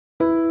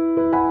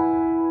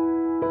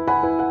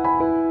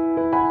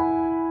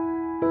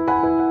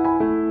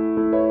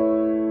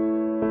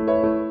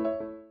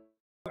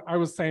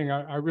was saying,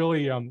 I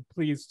really am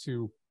pleased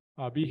to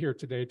be here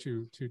today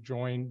to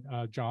join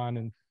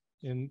John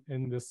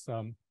in this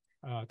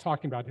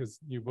talking about his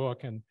new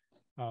book. And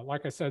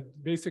like I said,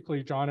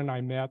 basically, John and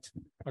I met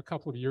a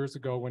couple of years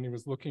ago when he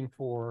was looking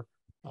for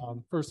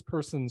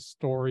first-person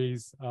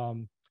stories,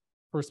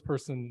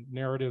 first-person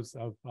narratives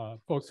of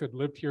folks who had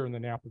lived here in the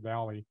Napa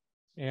Valley.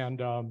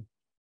 And I'm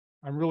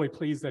really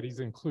pleased that he's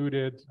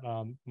included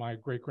my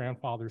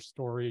great-grandfather's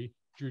story,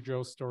 Jue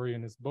Joe's story,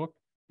 in his book,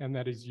 and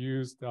that he's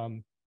used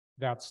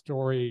that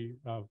story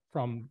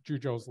from Jue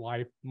Joe's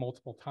life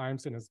multiple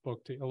times in his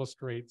book to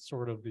illustrate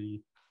sort of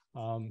the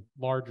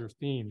larger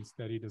themes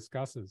that he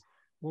discusses.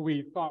 What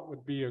we thought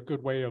would be a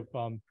good way of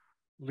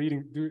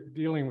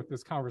dealing with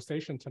this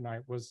conversation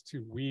tonight was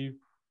to weave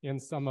in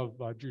some of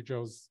Jue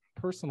Joe's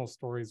personal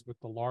stories with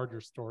the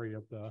larger story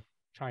of the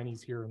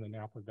Chinese here in the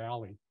Napa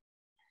Valley.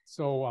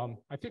 So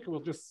I think we'll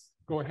just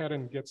go ahead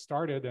and get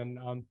started. And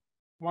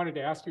wanted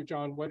to ask you,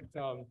 John, what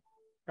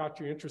got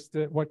you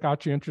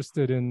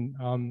interested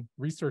in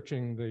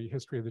researching the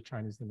history of the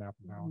Chinese in the Napa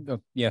Valley?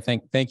 Oh, yeah,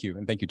 thank you,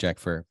 and thank you, Jack,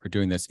 for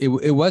doing this. It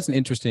was an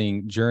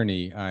interesting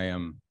journey.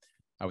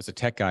 I was a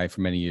tech guy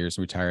for many years,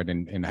 retired,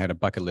 and I had a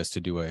bucket list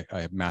to do a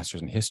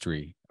master's in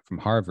history from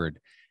Harvard,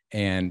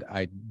 and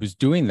I was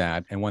doing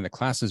that. And one of the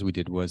classes we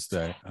did was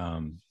it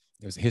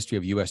was a history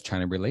of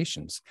U.S.-China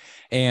relations.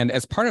 And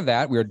as part of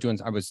that,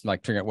 I was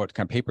like figuring out what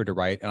kind of paper to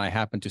write. And I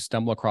happened to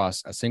stumble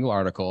across a single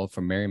article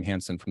from Miriam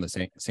Hansen from the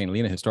St.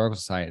 Helena Historical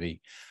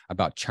Society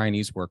about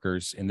Chinese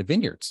workers in the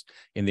vineyards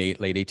in the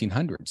late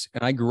 1800s.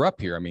 And I grew up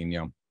here. I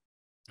mean,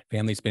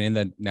 family's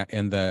been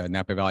in the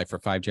Napa Valley for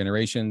 5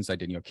 generations. I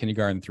did,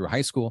 kindergarten through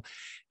high school.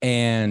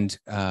 And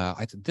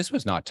I thought this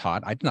was not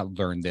taught. I did not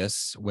learn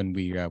this when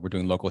we were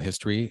doing local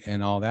history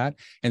and all that.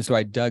 And so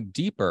I dug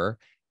deeper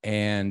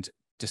and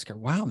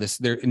discovered, wow,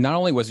 there not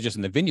only was it just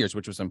in the vineyards,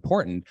 which was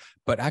important,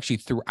 but actually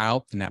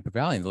throughout the Napa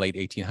Valley in the late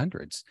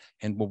 1800s.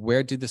 And well,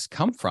 where did this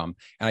come from?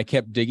 And I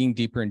kept digging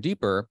deeper and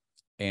deeper.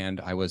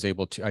 And I was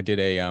able to, I did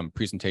a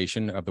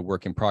presentation of the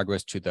work in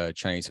progress to the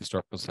Chinese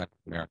Historical Society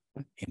of America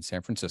in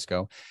San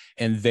Francisco.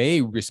 And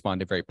they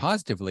responded very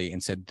positively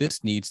and said, this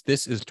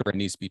story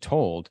needs to be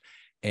told.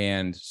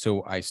 And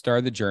so I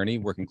started the journey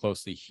working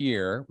closely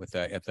here with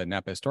at the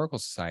Napa Historical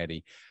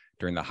Society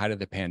during the height of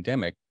the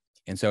pandemic.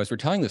 And so as we're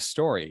telling the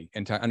story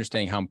and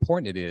understanding how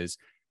important it is,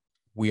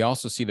 we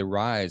also see the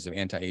rise of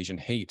anti-Asian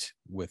hate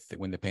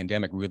when the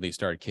pandemic really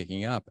started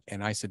kicking up.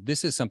 And I said,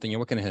 this is something,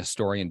 what can a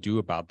historian do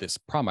about this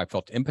problem? I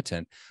felt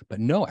impotent, but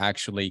no,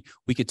 actually,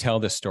 we could tell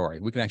this story.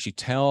 We can actually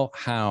tell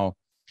how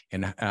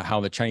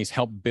the Chinese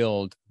helped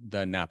build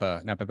the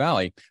Napa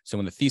Valley. So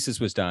when the thesis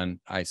was done,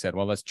 I said,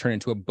 well, let's turn it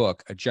into a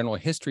book, a general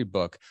history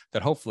book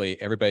that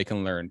hopefully everybody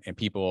can learn, and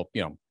people,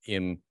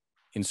 in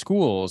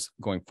schools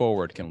going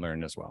forward can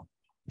learn as well.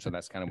 So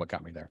that's kind of what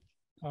got me there.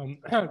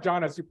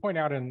 John, as you point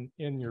out in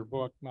your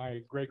book,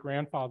 my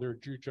great-grandfather,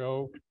 Jue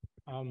Joe,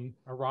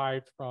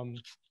 arrived from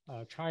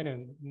China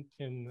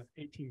in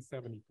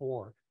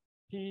 1874.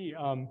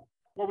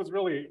 What was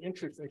really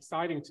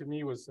exciting to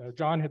me was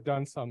John had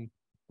done some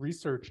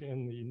research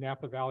in the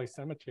Napa Valley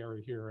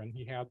Cemetery here, and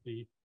he had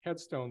the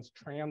headstones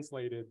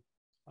translated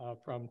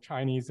from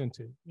Chinese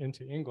into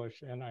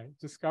English. And I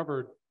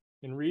discovered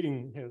in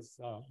reading his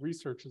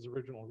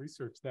original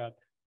research, that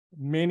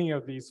many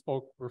of these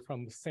folk were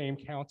from the same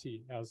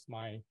county as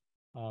my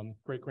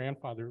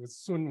great-grandfather. It was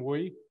Sun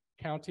Wei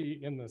County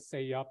in the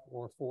Seiyup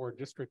or 4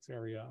 districts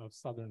area of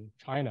southern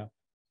China.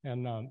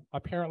 And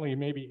apparently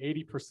maybe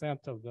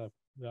 80% of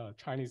the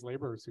Chinese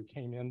laborers who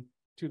came in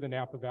to the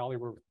Napa Valley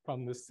were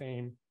from the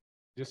same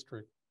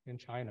district in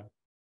China.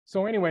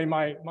 So anyway,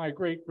 my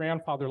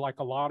great-grandfather, like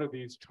a lot of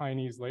these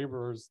Chinese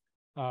laborers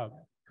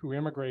who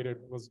immigrated,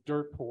 was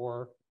dirt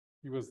poor.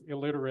 He was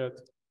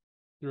illiterate.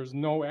 There's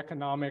no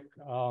economic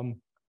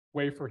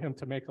way for him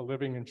to make a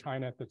living in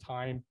China at the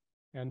time.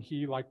 And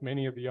he, like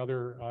many of the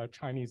other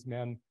Chinese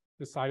men,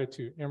 decided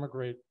to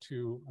immigrate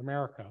to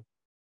America.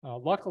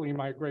 Luckily,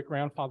 my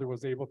great-grandfather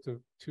was able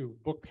to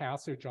book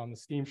passage on the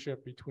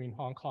steamship between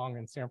Hong Kong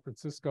and San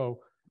Francisco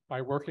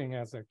by working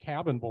as a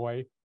cabin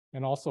boy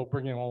and also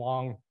bringing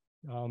along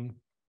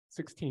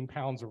 16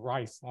 pounds of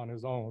rice on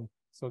his own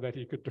so that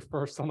he could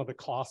defer some of the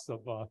costs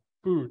of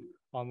food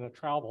on the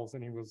travels,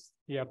 and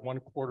he had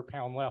 1/4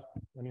 pound left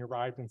when he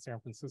arrived in San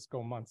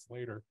Francisco months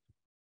later.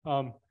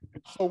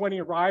 So when he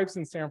arrives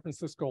in San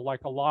Francisco,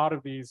 like a lot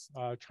of these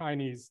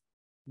Chinese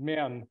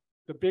men,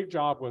 the big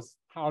job was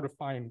how to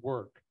find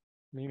work.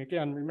 I mean,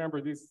 again, remember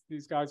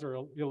these guys are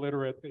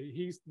illiterate.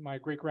 My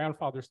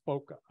great-grandfather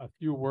spoke a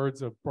few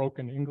words of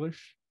broken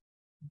English,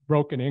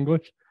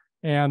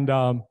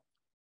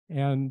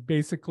 and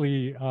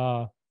basically,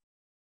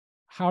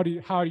 how do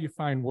you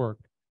find work?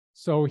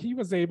 So he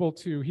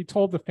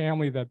told the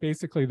family that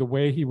basically the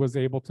way he was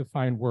able to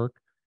find work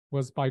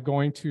was by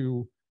going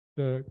to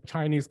the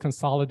Chinese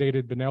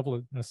Consolidated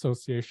Benevolent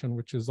Association,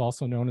 which is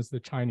also known as the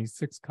Chinese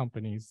Six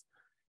Companies.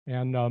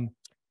 And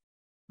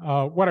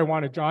what I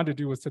wanted John to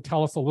do was to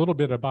tell us a little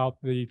bit about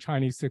the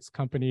Chinese Six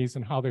Companies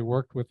and how they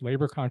worked with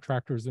labor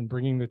contractors in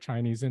bringing the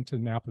Chinese into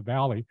Napa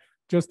Valley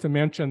just to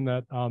mention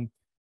that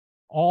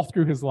all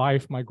through his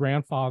life, my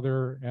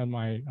grandfather and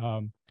my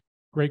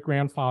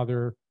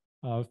great-grandfather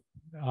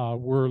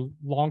were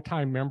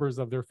longtime members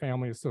of their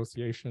family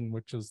association,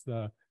 which is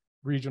the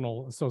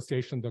regional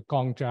association, the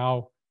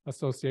Gongzhou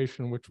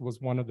Association, which was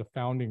one of the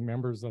founding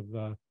members of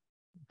the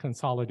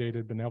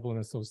Consolidated Benevolent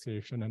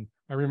Association. And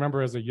I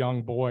remember as a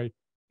young boy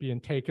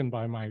being taken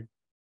by my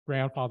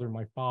grandfather and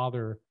my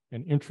father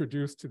and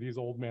introduced to these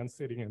old men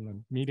sitting in the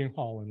meeting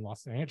hall in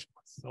Los Angeles.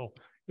 So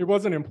it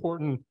was an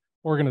important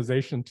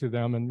organization to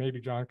them, and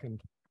maybe John can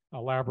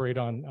elaborate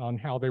on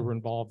how they were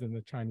involved in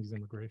the Chinese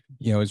immigration.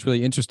 You know, it's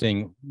really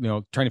interesting, you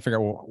know, trying to figure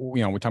out, well,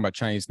 you know, we're talking about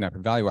Chinese Napa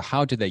Valley. Well,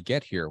 how did they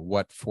get here?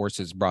 What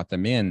forces brought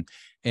them in?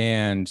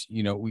 And,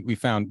 you know, we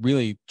found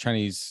really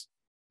Chinese,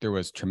 there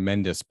was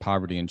tremendous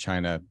poverty in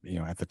China, you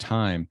know, at the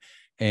time.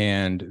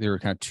 And there were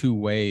kind of two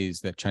ways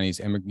that Chinese,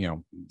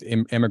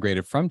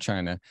 immigrated from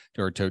China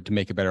to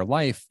make a better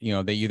life. You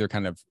know, they either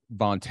kind of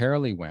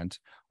voluntarily went,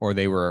 or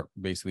they were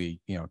basically,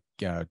 you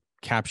know,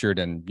 captured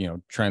and, you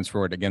know,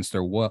 transferred against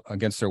their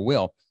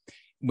will.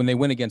 When they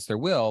went against their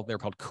will, they were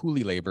called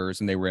coolie laborers,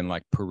 and they were in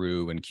like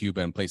Peru and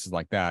Cuba and places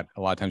like that,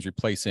 a lot of times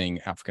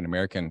replacing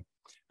African-American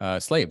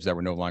slaves that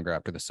were no longer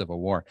after the Civil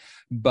War.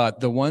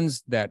 But the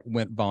ones that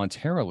went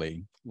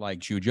voluntarily, like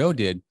Jue Joe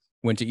did,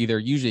 went to either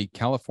usually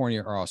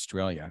California or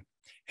Australia.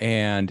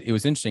 And it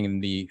was interesting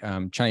in the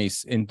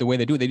Chinese, in the way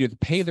they do it, they do it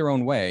pay their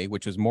own way,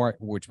 which was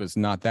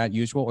not that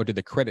usual, or did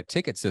the credit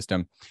ticket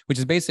system, which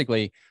is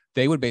basically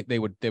they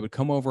would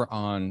come over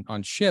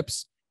on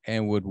ships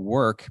and would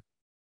work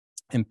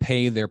and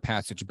pay their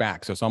passage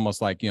back. So it's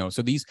almost like, you know,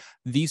 so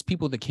these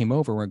people that came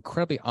over were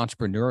incredibly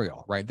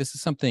entrepreneurial, right? This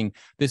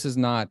is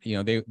not, you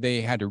know,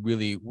 they had to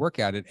really work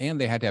at it, and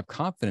they had to have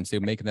confidence they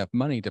would make enough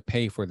money to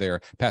pay for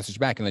their passage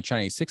back. And the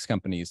Chinese Six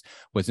Companies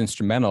was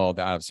instrumental out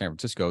of San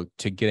Francisco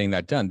to getting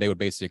that done. They would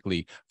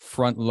basically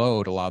front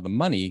load a lot of the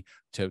money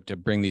to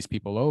bring these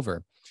people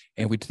over.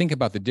 And we think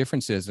about the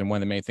differences, and one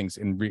of the main things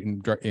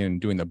in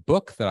doing the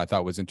book that I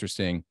thought was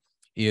interesting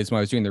is when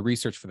I was doing the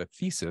research for the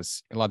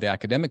thesis, a lot of the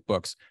academic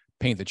books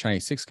paint the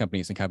Chinese Six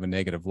Companies in kind of a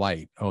negative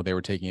light. Oh, they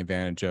were taking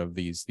advantage of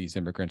these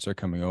immigrants that are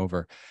coming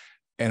over.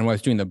 And when I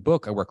was doing the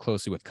book, I worked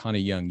closely with Connie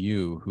Young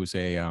Yu, who's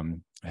a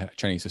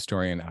Chinese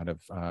historian out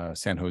of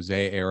San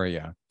Jose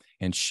area.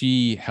 And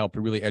she helped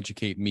really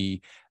educate me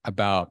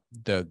about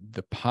the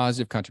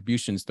positive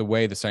contributions, the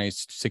way the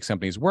Chinese Six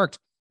Companies worked,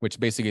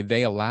 which basically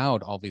they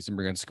allowed all these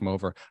immigrants to come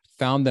over,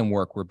 found them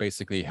work, were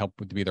basically helped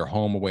to be their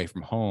home away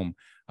from home,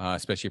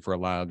 especially for a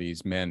lot of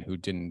these men who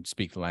didn't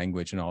speak the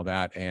language and all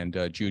that. And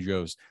Jue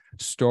Joe's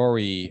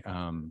story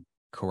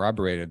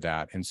corroborated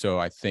that. And so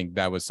I think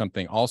that was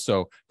something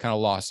also kind of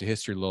lost to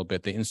history a little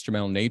bit, the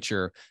instrumental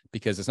nature,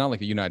 because it's not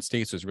like the United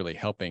States was really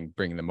helping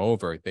bring them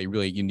over.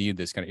 You needed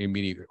this kind of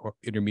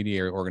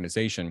intermediary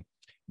organization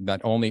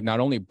that not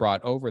only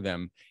brought over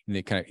them in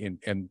the kind of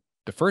and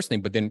the first thing,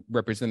 but then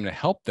represent them to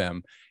help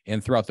them.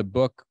 And throughout the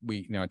book,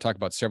 we talk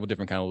about several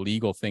different kind of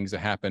legal things that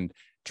happened,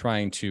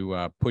 trying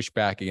to push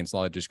back against a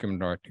lot of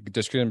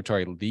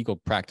discriminatory legal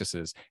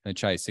practices. And the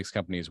Chinese Six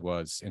Companies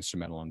was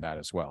instrumental in that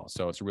as well.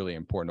 So it's a really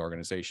important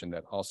organization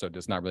that also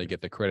does not really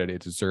get the credit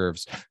it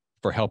deserves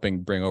for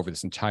helping bring over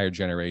this entire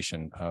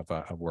generation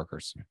of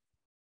workers.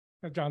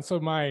 John, so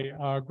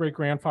my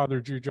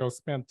great-grandfather, Jue Joe,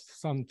 spent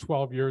some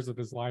 12 years of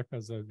his life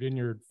as a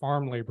vineyard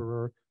farm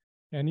laborer.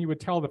 And he would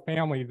tell the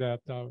family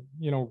that,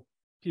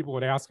 people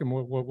would ask him,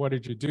 what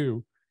did you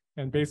do?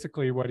 And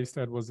basically what he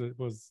said was it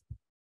was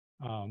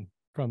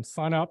from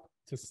sunup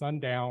to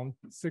sundown,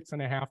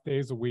 6.5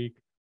 days a week,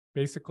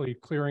 basically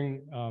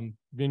clearing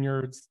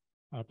vineyards,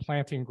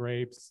 planting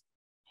grapes,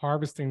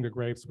 harvesting the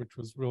grapes, which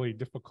was really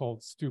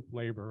difficult stoop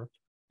labor,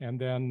 and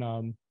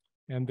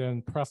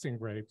then pressing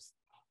grapes.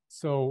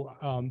 So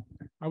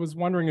I was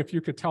wondering if you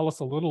could tell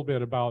us a little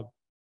bit about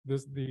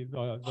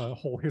the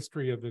whole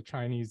history of the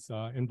Chinese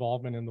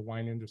involvement in the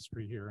wine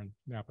industry here in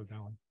Napa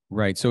Valley.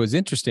 Right. So it's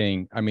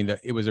interesting. I mean,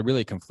 it was a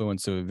really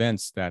confluence of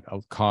events that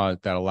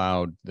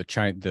allowed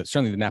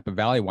certainly the Napa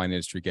Valley wine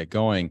industry get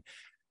going.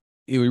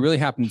 It really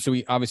happened. So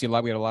we had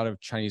a lot of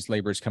Chinese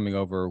laborers coming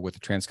over with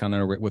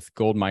with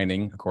gold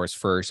mining, of course,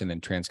 first, and then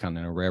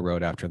Transcontinental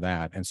Railroad after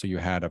that. And so you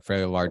had a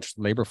fairly large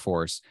labor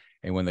force.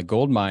 And when the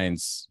gold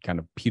mines kind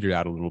of petered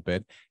out a little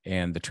bit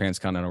and the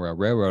Transcontinental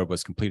Railroad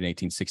was completed in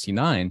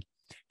 1869,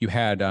 you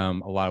had a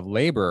lot of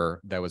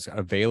labor that was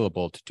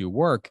available to do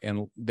work,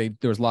 and there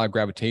was a lot of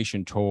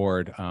gravitation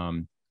toward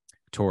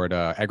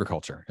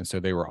agriculture, and so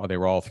they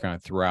were all kind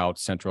of throughout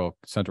Central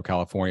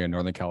California,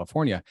 Northern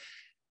California,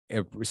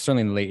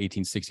 certainly in the late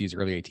 1860s,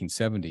 early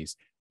 1870s.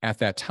 At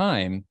that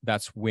time,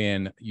 that's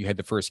when you had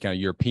the first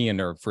kind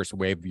of first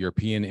wave of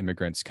European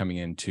immigrants coming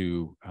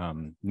into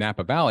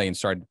Napa Valley and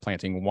started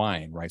planting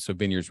wine, right? So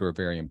vineyards were a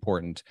very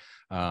important,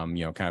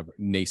 kind of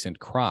nascent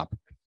crop.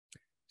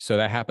 So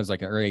that happens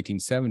like in the early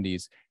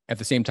 1870s. At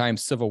the same time,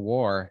 Civil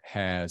War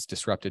has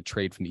disrupted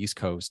trade from the East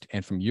Coast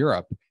and from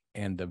Europe.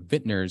 And the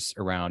vintners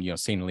around,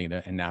 St.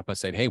 Helena and Napa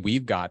said, hey,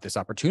 we've got this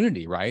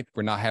opportunity, right?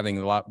 We're not having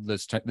a lot of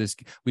this,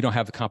 we don't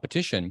have the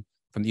competition.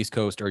 from the East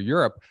Coast or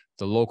Europe,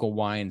 the local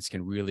wines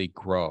can really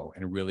grow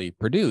and really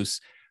produce,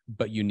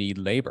 but you need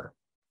labor,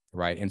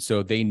 right? And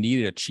so they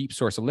needed a cheap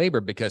source of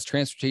labor because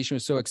transportation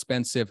was so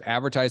expensive,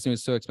 advertising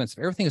was so expensive,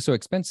 everything is so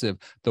expensive.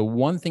 The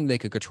one thing they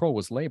could control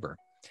was labor.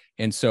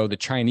 And so the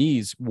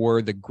Chinese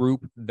were the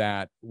group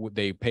that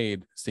they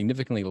paid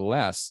significantly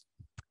less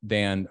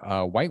than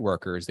white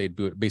workers. They'd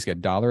do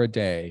basically $1 a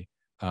day,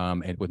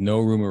 and with no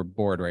room or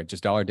board, right?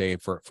 Just $1 a day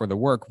for the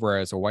work.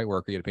 Whereas a white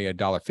worker, you'd pay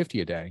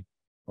 $1.50 a day,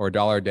 or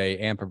 $1 a day,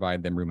 and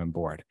provide them room and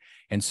board.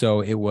 And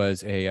so it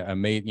was it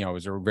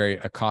was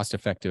a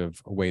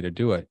cost-effective way to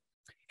do it.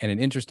 And an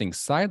interesting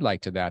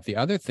sidelight to that, the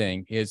other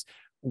thing is,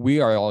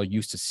 we are all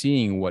used to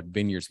seeing what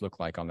vineyards look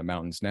like on the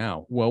mountains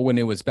now. Well, when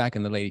it was back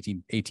in the late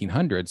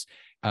 1800s,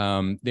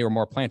 they were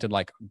more planted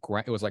like,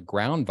 it was like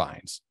ground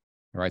vines,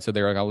 right? So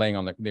they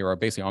were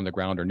basically on the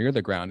ground or near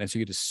the ground. And so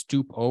you had to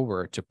stoop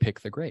over to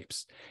pick the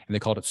grapes. And they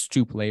called it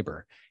stoop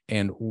labor.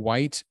 And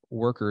white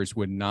workers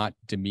would not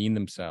demean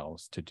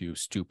themselves to do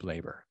stoop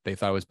labor. They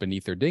thought it was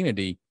beneath their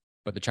dignity.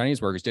 But the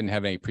Chinese workers didn't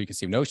have any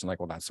preconceived notion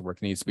like, well, that's the work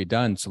that needs to be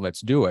done, so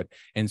let's do it.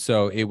 And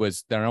so it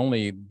was not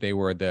only there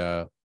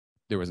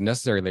was a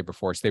necessary labor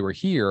force, they were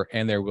here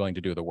and they're willing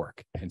to do the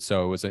work. And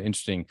so it was an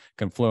interesting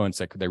confluence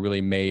that they really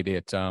made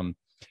it.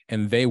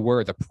 And they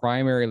were the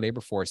primary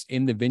labor force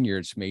in the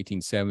vineyards from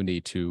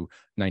 1870 to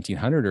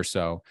 1900 or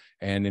so.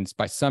 And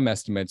by some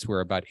estimates,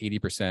 we're about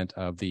 80%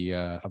 of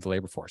the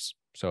labor force.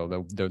 So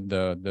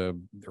the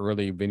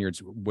early vineyards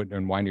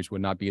and wineries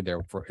would not be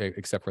there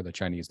except for the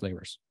Chinese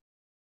laborers.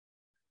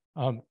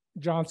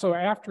 John, so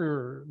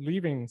after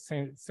leaving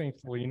St.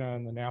 Helena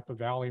in the Napa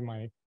Valley,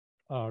 my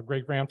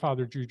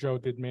great-grandfather Jue Joe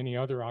did many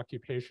other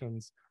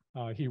occupations.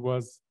 He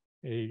was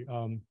a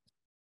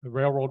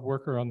railroad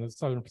worker on the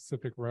Southern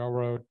Pacific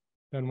Railroad,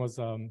 then was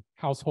a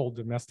household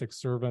domestic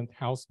servant,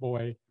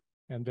 houseboy,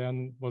 and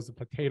then was a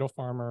potato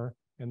farmer,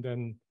 and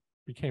then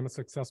became a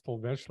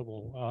successful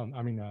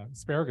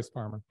asparagus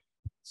farmer.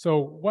 So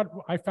what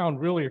I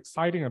found really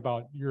exciting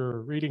about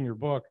reading your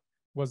book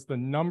was the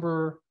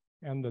number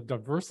and the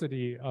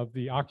diversity of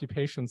the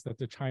occupations that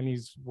the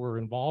Chinese were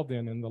involved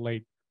in the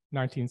late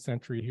 19th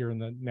century here in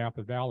the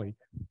Napa Valley.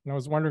 And I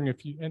was wondering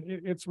and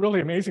it's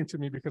really amazing to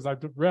me because I've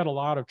read a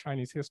lot of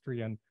Chinese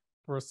history, and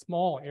for a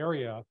small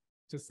area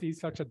to see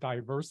such a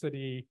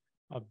diversity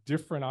of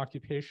different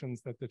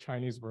occupations that the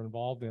Chinese were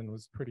involved in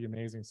was pretty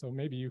amazing. So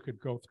maybe you could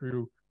go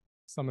through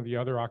some of the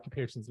other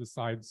occupations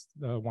besides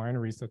the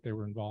wineries that they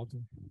were involved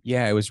in.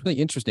 Yeah, it was really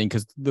interesting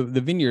because the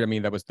vineyard,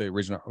 that was the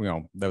original,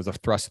 that was a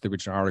thrust of the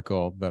original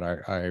article that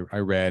I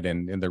read,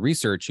 and in the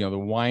research, the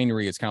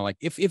winery is kind of like,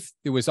 if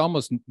it was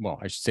almost, well,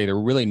 I should say there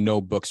were really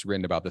no books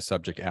written about the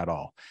subject at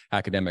all,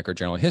 academic or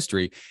general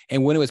history.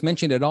 And when it was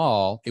mentioned at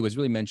all, it was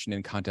really mentioned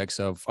in context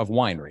of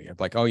winery.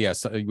 Like, oh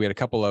yes, we had a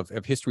couple of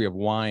history of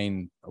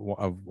wine,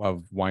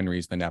 of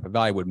wineries in the Napa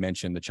Valley would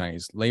mention the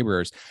Chinese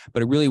laborers,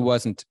 but it really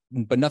wasn't,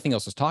 but nothing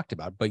else was talked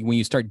about. But when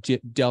you start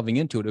delving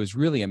into it, it was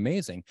really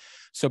amazing.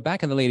 So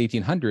back in the late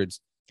 1800s,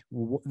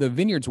 the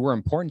vineyards were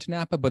important to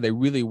Napa, but they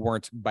really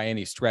weren't by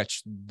any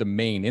stretch the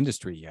main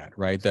industry yet,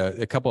 right?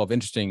 A couple of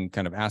interesting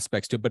kind of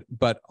aspects to it,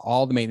 but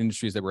all the main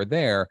industries that were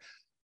there,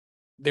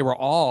 they were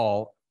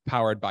all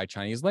powered by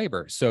Chinese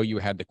labor. So you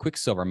had the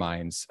quicksilver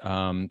mines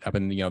up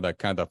in the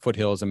kind of the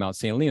foothills of Mount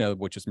St. Helena,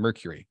 which is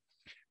mercury,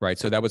 right?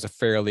 So that was a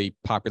fairly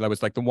popular. That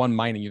was like the one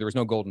mining. There was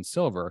no gold and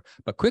silver,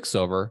 but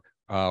quicksilver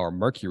or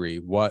mercury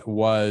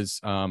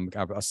was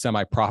a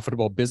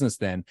semi-profitable business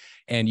then.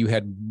 And you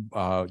had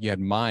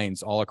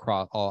mines all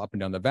up and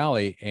down the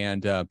valley,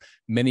 and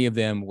many of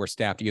them were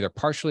staffed either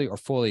partially or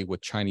fully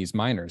with Chinese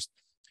miners,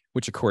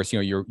 which of course,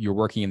 you're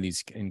working in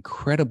these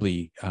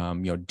incredibly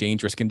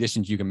dangerous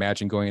conditions. You can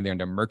imagine going in there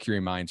into mercury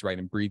mines, right,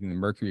 and breathing the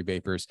mercury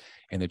vapors.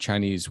 And the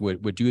Chinese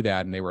would do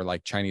that, and they were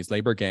like Chinese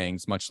labor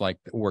gangs, much like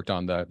worked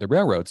on the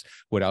railroads,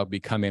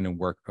 would come in and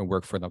work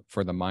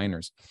for the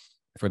miners.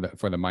 For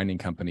the mining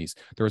companies.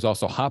 There was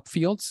also hop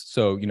fields.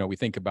 So, we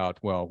think about,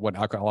 well, what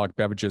alcoholic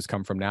beverages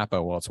come from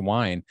Napa? Well, it's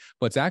wine,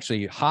 but it's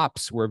actually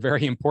hops were a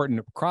very important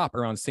crop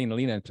around St.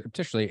 Helena,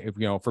 particularly,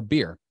 for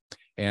beer.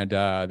 And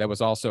that was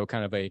also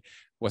kind of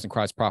wasn't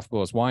quite as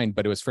profitable as wine,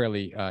 but it was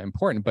fairly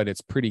important, but it's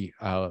pretty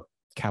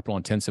capital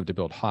intensive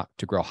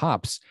to grow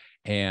hops.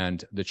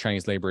 And the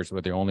Chinese laborers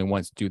were the only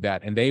ones to do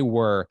that. And they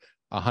were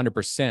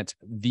 100%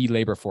 the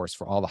labor force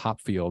for all the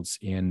hop fields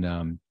in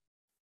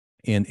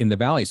the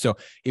valley. So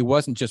it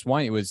wasn't just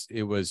wine. It was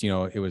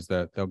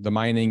the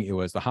mining, it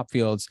was the hop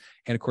fields,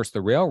 and of course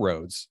the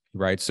railroads,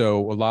 right?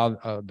 So a lot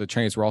of the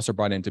Chinese were also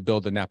brought in to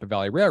build the Napa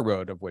Valley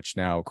Railroad, of which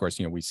now, of course,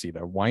 we see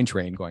the wine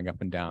train going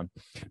up and down.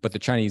 But the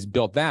Chinese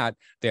built that.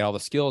 They had all the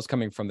skills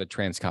coming from the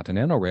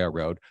Transcontinental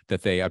Railroad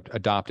that they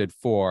adopted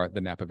for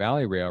the Napa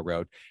Valley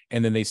Railroad,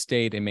 and then they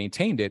stayed and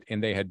maintained it.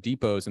 And they had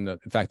depots, in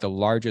fact, the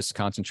largest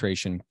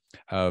concentration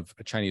of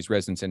Chinese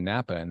residents in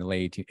Napa in the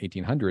late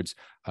 1800s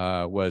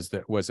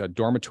was a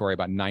dormitory,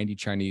 about 90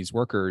 Chinese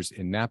workers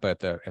in Napa at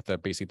the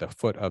basically the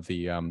foot of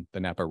the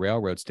Napa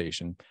Railroad station.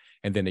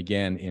 and then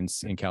again in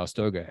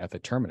Calistoga at the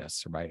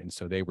terminus, right? And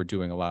so they were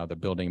doing a lot of the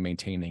building and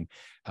maintaining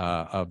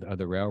of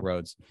the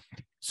railroads.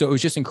 So it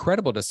was just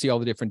incredible to see all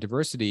the different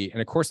diversity.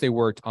 And of course, they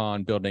worked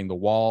on building the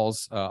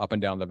walls up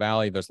and down the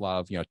valley. There's a lot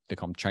of, they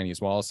call them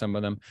Chinese walls, some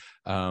of them.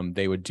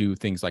 They would do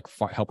things like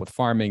help with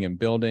farming and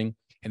building.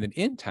 And then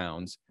in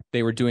towns,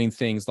 they were doing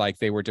things like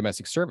they were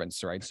domestic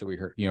servants, right? So we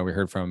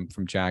heard from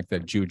Jack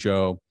that Jue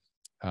Joe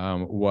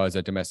was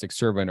a domestic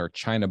servant or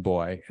China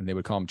boy, and they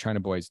would call them China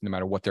boys no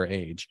matter what their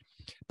age.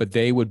 But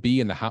they would be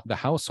in the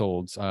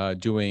households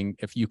doing,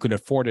 if you could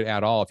afford it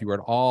at all, if you were at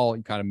all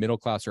kind of middle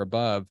class or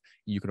above,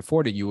 you could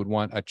afford it, you would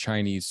want a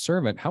Chinese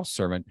servant, house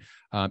servant,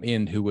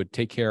 in who would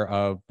take care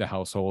of the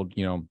household,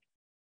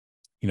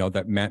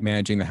 that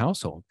managing the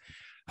household.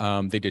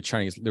 They did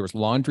Chinese. There was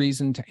laundries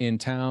in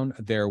town.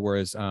 There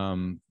was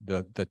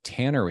the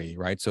tannery,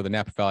 right? So the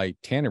Napa Valley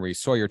tannery,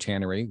 Sawyer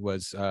Tannery,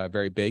 was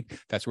very big.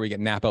 That's where you get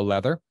Napa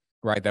leather,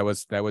 right? That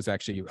was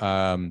actually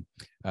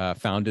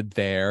founded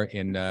there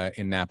in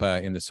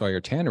Napa in the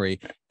Sawyer Tannery,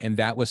 and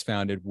that was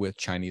founded with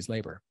Chinese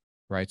labor,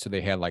 right? So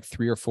they had like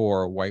 3 or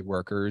 4 white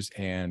workers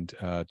and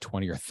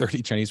 20 or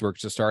 30 Chinese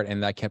workers to start,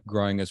 and that kept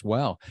growing as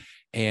well.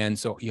 And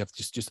so you have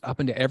just up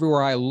into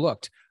everywhere I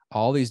looked,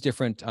 all these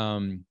different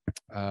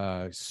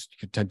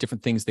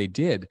different things they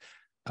did.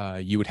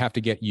 You would have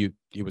to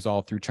it was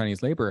all through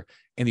Chinese labor.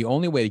 And the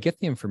only way to get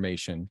the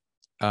information,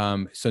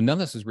 so none of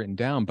this is written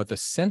down, but the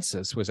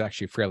census was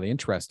actually fairly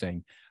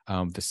interesting.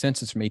 The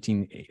census from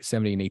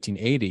 1870 and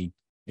 1880,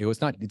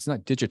 it's not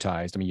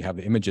digitized. I mean, you have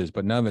the images,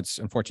 but none of it's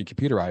unfortunately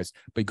computerized.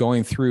 But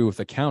going through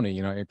the county,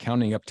 you're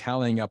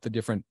tallying up the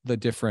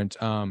different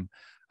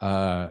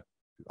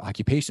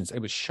occupations. It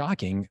was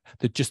shocking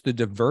that just the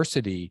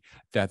diversity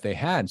that they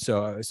had.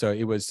 So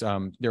it was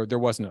there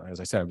wasn't,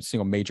 as I said, a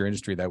single major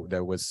industry that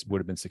would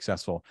have been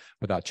successful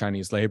without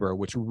Chinese labor,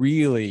 which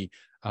really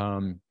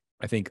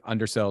I think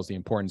undersells the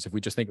importance. If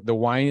we just think the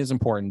wine is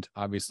important,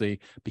 obviously,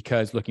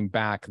 because looking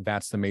back,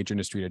 that's the major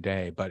industry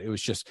today. But it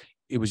was just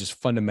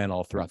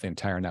fundamental throughout the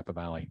entire Napa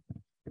Valley.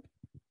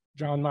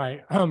 John,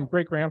 my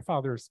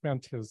great-grandfather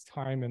spent his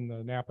time in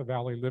the Napa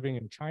Valley living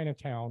in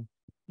Chinatown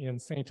in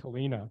St.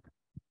 Helena.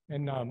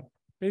 And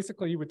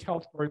basically, he would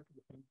tell stories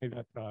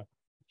that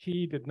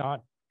he could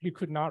not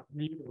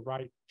read or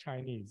write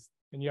Chinese.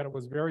 And yet it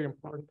was very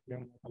important to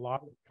him, a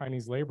lot of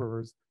Chinese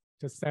laborers,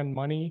 to send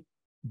money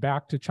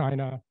back to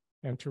China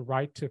and to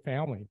write to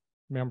family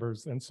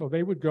members. And so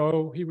he would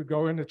go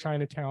into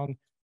Chinatown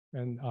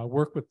and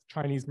work with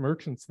Chinese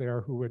merchants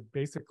there who would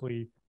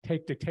basically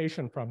take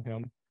dictation from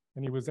him.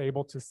 And he was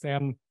able to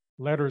send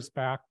letters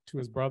back to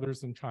his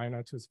brothers in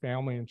China, to his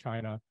family in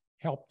China,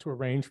 help to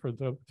arrange for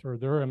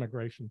their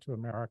immigration to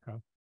America,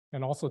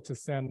 and also to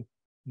send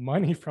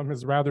money from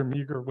his rather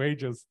meager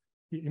wages.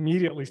 He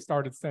immediately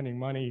started sending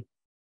money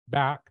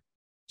back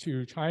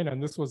to China,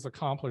 and this was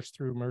accomplished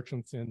through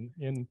merchants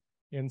in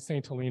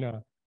St.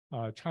 Helena,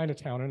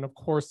 Chinatown. And of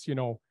course,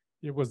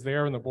 it was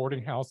there in the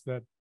boarding house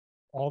that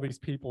all these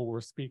people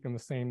were speaking the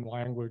same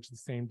language, the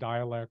same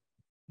dialect.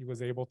 He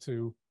was able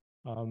to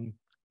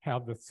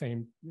have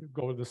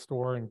go to the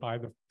store and buy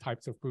the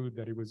types of food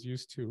that he was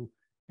used to.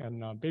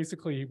 And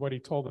basically what he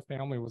told the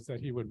family was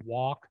that he would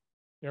walk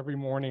every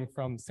morning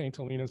from St.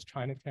 Helena's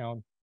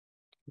Chinatown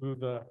through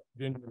the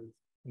vineyards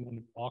and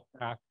then walk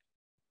back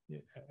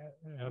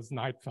as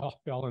night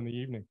fell in the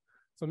evening.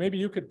 So maybe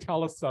you could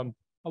tell us a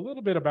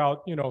little bit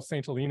about,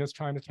 St. Helena's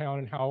Chinatown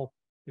and how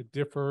it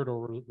differed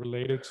or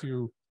related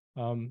to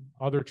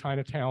other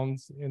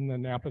Chinatowns in the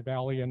Napa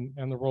Valley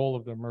and the role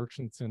of the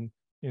merchants in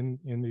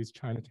these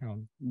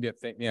Chinatowns.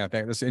 That's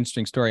an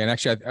interesting story. And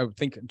actually, I would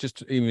think just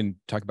to even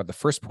talk about the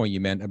first point you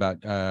meant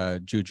about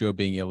Jue Joe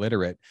being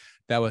illiterate.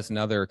 That was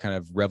another kind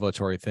of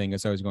revelatory thing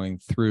as I was going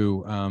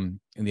through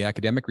in the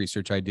academic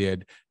research I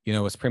did. It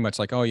was pretty much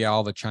like, oh yeah,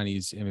 all the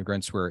Chinese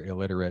immigrants were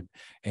illiterate,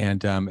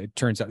 and it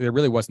turns out it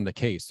really wasn't the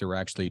case. There were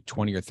actually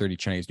 20 or 30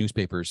 Chinese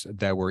newspapers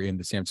that were in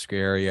the San Francisco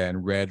area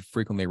and read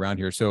frequently around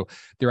here. So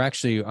there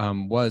actually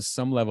was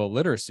some level of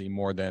literacy,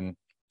 more than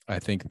I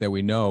think that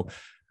we know.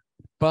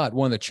 But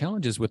one of the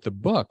challenges with the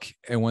book,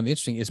 and one of the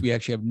interesting, is we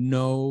actually have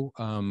no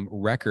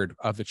record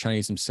of the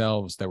Chinese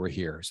themselves that were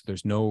here. So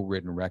there's no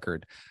written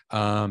record.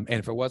 And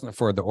if it wasn't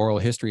for the oral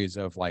histories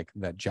of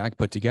that Jack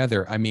put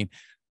together, I mean,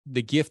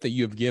 the gift that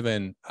you have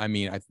given, I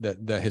mean,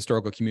 the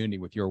historical community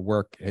with your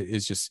work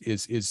is just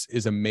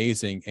is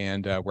amazing,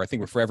 and where I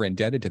think we're forever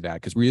indebted to that,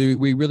 because we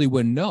really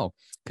wouldn't know,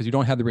 because you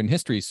don't have the written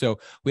history. So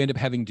we end up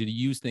having to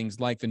use things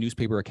like the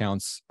newspaper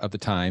accounts of the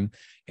time,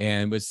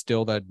 and was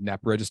still the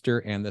Napa Register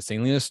and the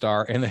St. Helena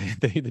Star and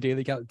the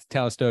Daily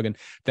Calistogan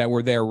that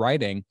were there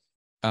writing.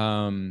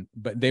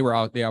 But they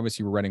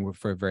obviously were running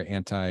for a very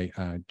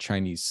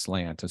anti-Chinese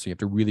slant. And so you have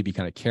to really be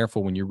kind of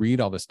careful when you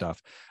read all this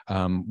stuff,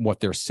 what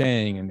they're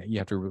saying, and you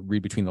have to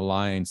read between the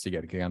lines to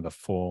get the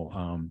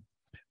full,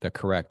 the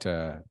correct,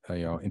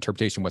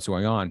 interpretation of what's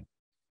going on.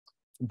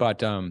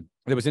 But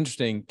it was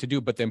interesting to do.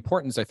 But the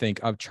importance, I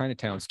think, of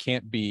Chinatowns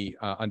can't be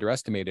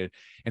underestimated.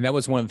 And that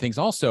was one of the things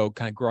also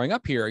kind of growing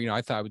up here,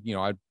 I thought,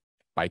 I'd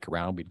bike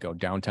around, we'd go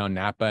downtown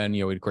Napa, and,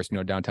 we'd, of course,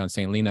 downtown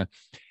St. Helena.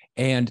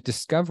 and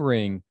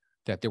discovering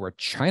that there were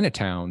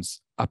Chinatowns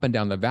up and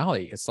down the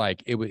valley. It's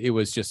like, it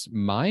was just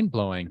mind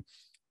blowing.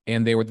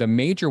 And the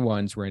major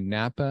ones were in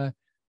Napa,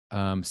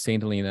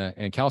 St. Helena,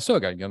 and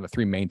Calistoga, the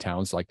three main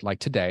towns like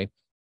today.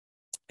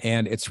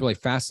 And it's really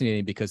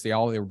fascinating because they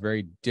were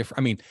very different.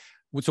 I mean,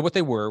 so what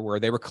they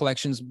were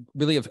collections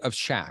really of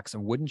shacks,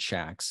 of wooden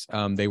shacks.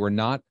 They were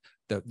not,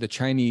 the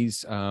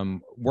Chinese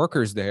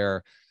workers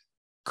there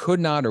could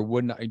not or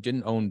would not,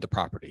 didn't own the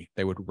property.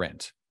 They would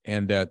rent.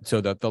 And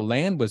so the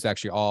land was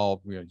actually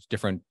all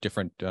different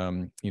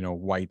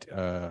white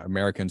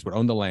Americans would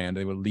own the land.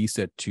 They would lease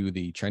it to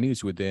the Chinese,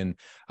 who would then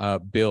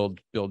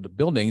build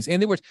buildings. And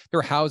there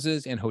were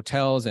houses and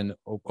hotels and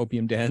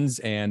opium dens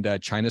and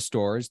China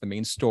stores, the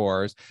main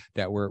stores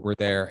that were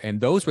there.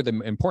 And those were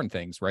the important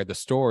things, right?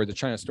 The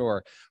China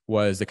store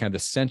was the kind of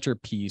the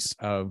centerpiece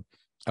of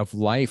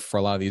life for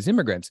a lot of these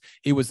immigrants.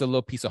 It was a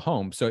little piece of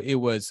home. So it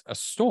was a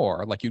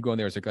store, like you'd go in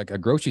there as like a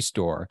grocery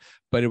store,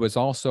 but it was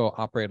also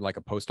operated like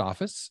a post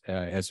office,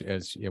 as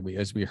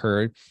we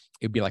heard.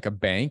 It'd be like a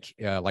bank,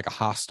 like a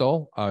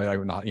hostel,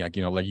 like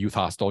youth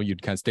hostel.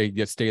 You'd kind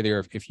of stay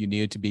there if you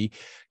needed to be.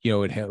 It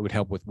would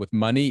help with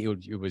money.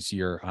 It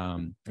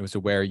was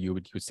where you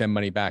would send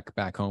money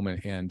back home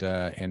and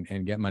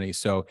get money.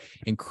 So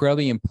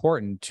incredibly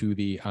important to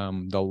the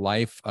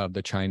life of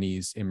the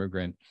Chinese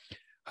immigrant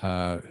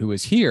who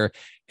was here.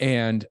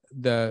 And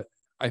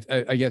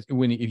I guess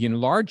if you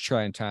enlarge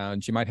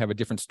Chinatowns, you might have a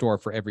different store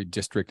for every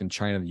district in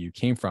China that you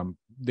came from.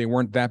 They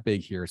weren't that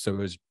big here, so it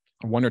was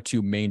one or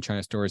two main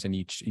China stores in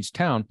each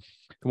town.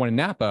 The one in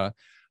Napa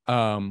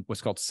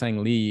was called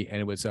Sang Li, and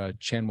it was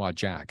Chanhua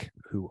Jack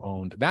who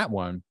owned that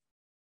one.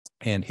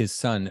 And his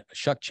son,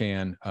 Shuk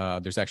Chan,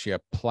 there's actually a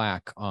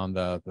plaque on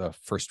the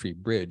First Street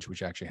Bridge,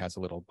 which actually has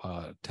a little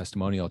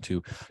testimonial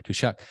to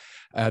Shuk.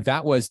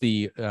 That was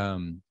the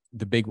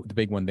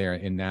big one there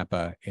in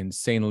Napa. And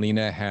St.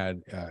 Helena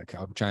had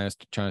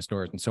China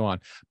stores and so on.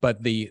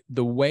 But the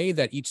way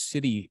that each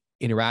city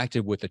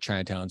interacted with the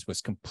Chinatowns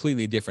was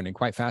completely different and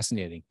quite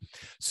fascinating.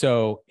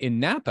 So in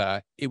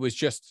Napa, it was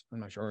just, I'm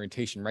not sure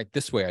orientation, right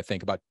this way, I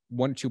think, about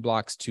 1 or 2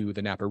 blocks to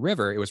the Napa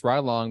River. It was right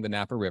along the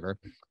Napa River,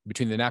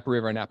 between the Napa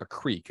River and Napa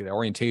Creek. The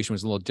orientation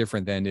was a little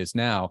different than it is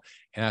now.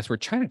 And that's where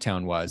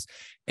Chinatown was.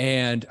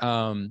 And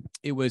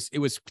it was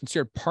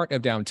considered part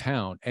of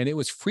downtown, and it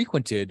was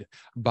frequented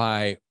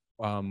by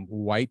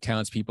white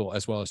townspeople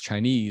as well as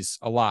Chinese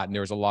a lot. And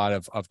there was a lot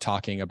of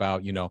talking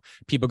about,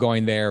 people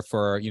going there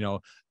for,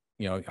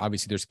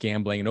 obviously there's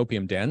gambling and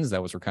opium dens.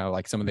 That were kind of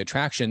like some of the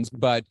attractions,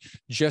 but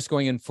just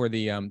going in for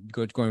the,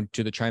 going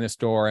to the China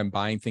store and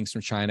buying things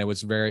from China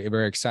was very,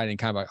 very exciting,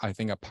 kind of, I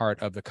think, a part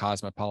of the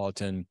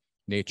cosmopolitan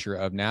nature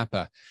of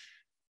Napa.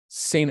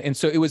 And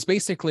so it was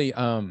basically,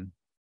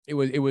 it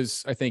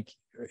was, I think,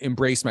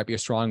 embrace might be a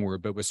strong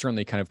word, but was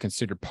certainly kind of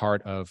considered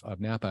part of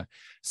Napa.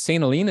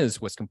 St.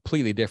 Helena's was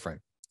completely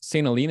different.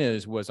 St.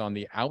 Helena's was on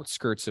the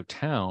outskirts of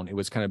town. It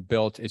was kind of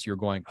built as you're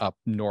going up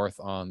north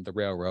on the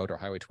railroad or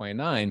Highway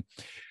 29,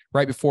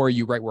 right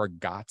where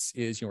Gotts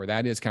is, where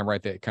that is, kind of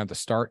right there, kind of the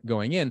start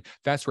going in.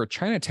 That's where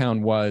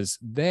Chinatown was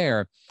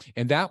there.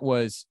 And it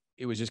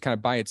was just kind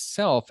of by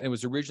itself. It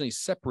was originally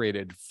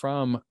separated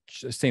from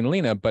St.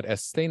 Helena, but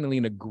as St.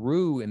 Helena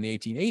grew in the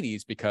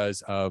 1880s,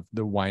 because of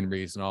the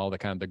wineries and all the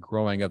kind of the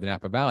growing of the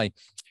Napa Valley,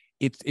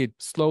 it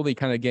slowly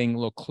kind of getting a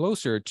little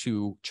closer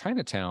to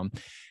Chinatown.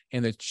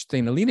 And the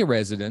St. Helena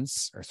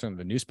residents, or some of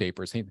the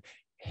newspapers,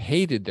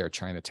 hated their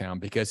Chinatown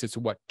because it's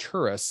what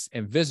tourists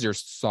and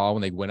visitors saw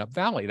when they went up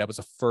valley. That was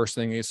the first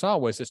thing they saw,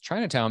 was this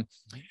Chinatown.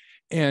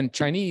 And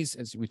Chinese,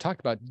 as we talked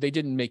about, they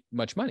didn't make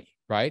much money,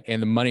 right?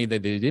 And the money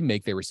that they did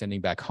make, they were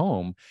sending back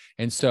home.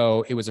 And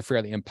so it was a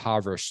fairly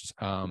impoverished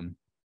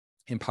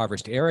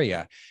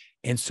area.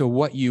 And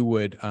so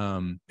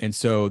and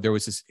so there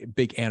was this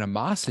big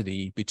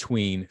animosity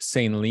between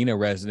St. Helena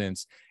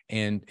residents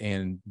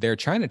and their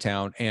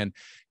Chinatown. And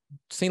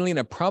St.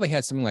 Helena probably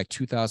had something like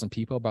 2,000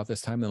 people about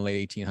this time in the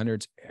late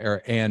 1800s.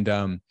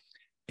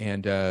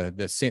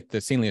 The St.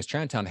 Helena's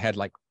Chinatown had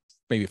like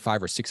maybe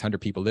 500 or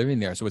 600 people living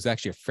there. So it was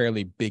actually a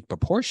fairly big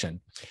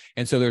proportion.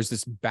 And so there's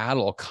this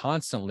battle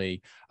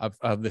constantly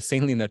of the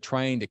St. Helena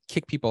trying to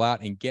kick people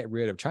out and get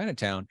rid of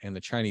Chinatown, and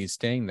the Chinese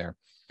staying there.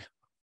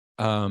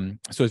 So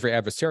it's very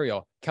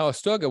adversarial.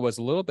 Calistoga was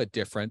a little bit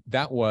different.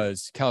 That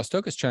was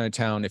Calistoga's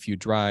Chinatown. If you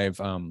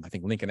drive, I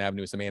think Lincoln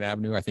Avenue is the main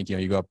avenue. I think,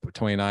 you go up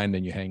 29,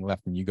 then you hang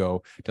left and you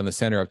go down the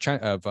center of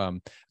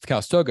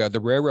Calistoga, the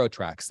railroad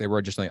tracks. They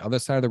were just on the other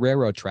side of the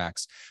railroad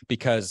tracks,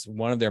 because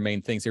one of their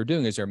main things they were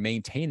doing is they're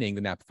maintaining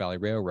the Napa Valley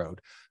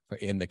Railroad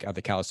in the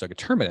Calistoga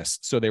terminus.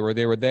 So they were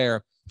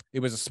there. It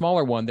was a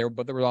smaller one there,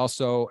 but there was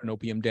also an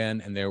opium den,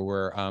 and there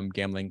were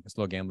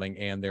slow gambling,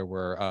 and there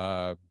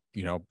were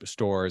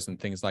stores and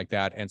things like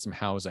that, and some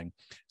housing.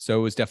 So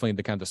it was definitely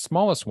the kind of the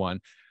smallest one,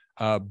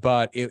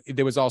 but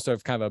there was also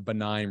kind of a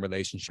benign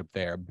relationship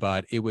there.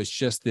 But it was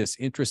just this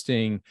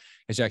interesting,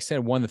 as Jack said,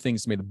 one of the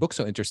things that made the book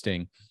so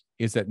interesting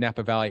is that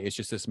Napa Valley is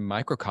just this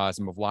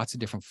microcosm of lots of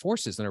different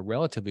forces in a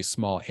relatively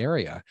small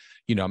area.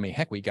 You know, I mean,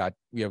 heck, we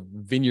have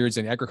vineyards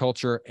and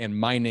agriculture and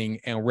mining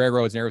and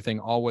railroads and everything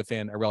all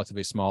within a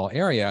relatively small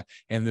area.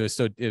 And it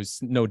was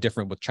no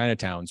different with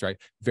Chinatowns, right?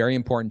 Very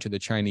important to the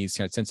Chinese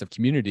sense of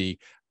community,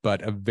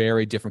 but a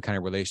very different kind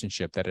of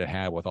relationship that it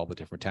had with all the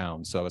different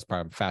towns. So it's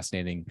probably a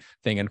fascinating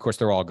thing. And of course,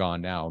 they're all gone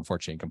now,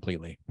 unfortunately,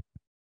 completely.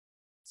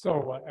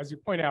 So as you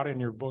point out in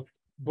your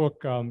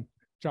book,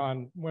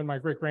 John, when my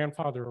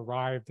great-grandfather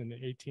arrived in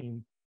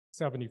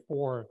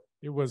 1874,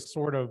 it was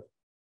sort of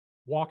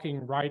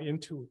walking right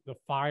into the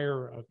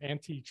fire of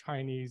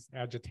anti-Chinese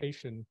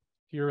agitation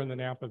here in the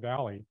Napa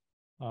Valley.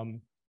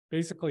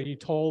 Basically, he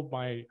told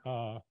my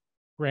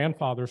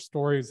grandfather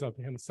stories of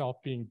himself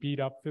being beat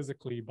up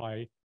physically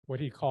by what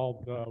he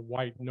called the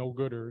white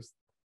no-gooders.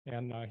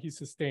 And he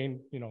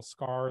sustained,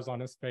 scars on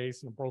his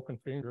face and a broken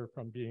finger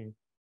from being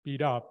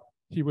beat up.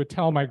 He would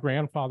tell my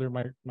grandfather,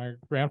 my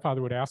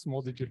grandfather would ask him,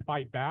 well, did you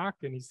fight back?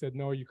 And he said,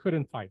 no, you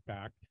couldn't fight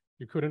back.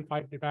 You couldn't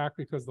fight back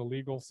because the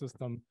legal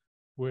system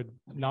would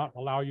not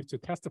allow you to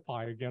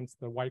testify against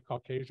the white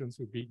Caucasians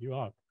who beat you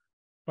up.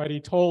 But he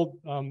told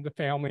the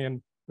family,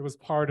 and it was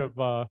part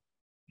of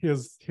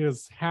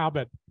his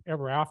habit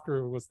ever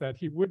after, was that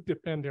he would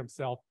defend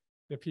himself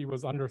if he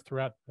was under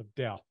threat of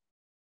death.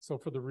 So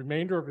for the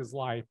remainder of his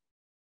life,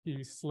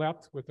 he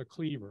slept with a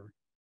cleaver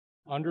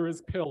under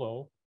his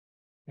pillow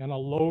and a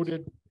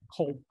loaded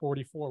Colt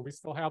 44. We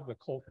still have the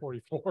Colt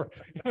 44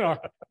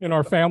 in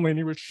our family, and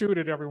he would shoot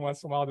it every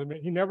once in a while.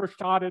 He never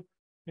shot it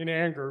in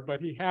anger,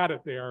 but he had it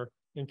there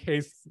in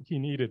case he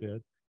needed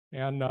it.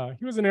 And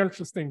he was an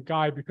interesting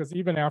guy because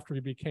even after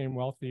he became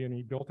wealthy and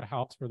he built a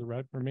house for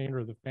the remainder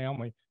of the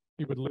family,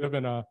 he would live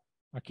in a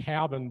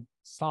cabin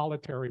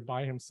solitary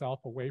by himself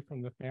away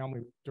from the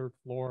family, dirt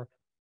floor,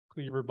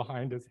 cleaver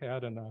behind his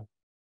head, and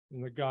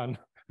the gun.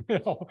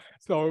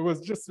 So it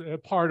was just a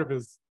part of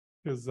his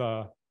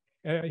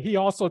he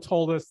also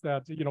told us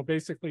that,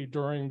 basically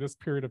during this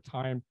period of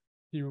time,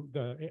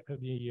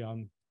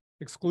 the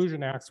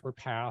exclusion acts were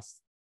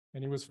passed,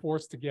 and he was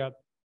forced to get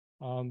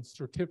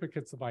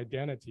certificates of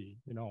identity,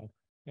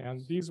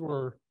 and these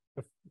were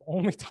the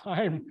only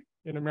time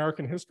in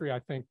American history, I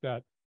think,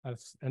 that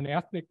an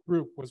ethnic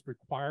group was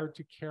required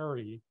to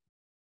carry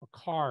a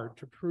card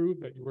to prove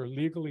that you were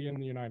legally in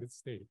the United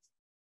States.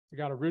 We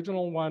got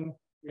original one.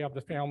 We have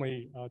the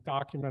family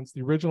documents.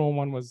 The original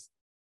one was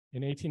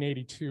in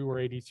 1882 or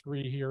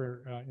 83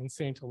 here in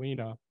St.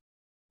 Helena,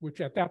 which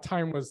at that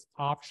time was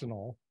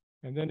optional.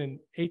 And then in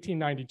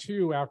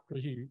 1892, after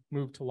he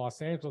moved to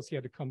Los Angeles, he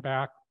had to come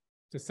back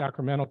to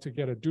Sacramento to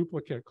get a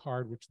duplicate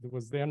card, which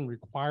was then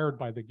required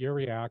by the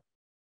Gary Act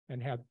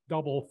and had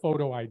double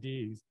photo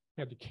IDs. You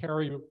had to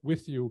carry it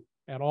with you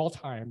at all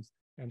times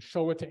and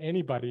show it to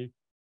anybody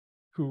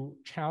who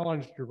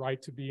challenged your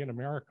right to be in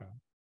America.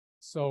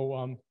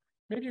 So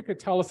maybe you could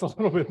tell us a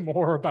little bit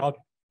more about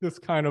this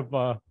kind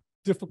of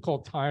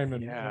difficult time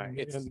in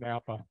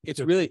Napa. It's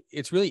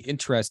really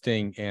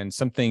interesting, and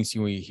some things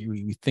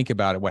we think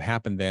about it, what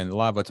happened then. A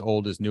lot of what's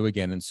old is new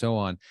again, and so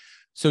on.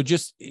 So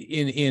just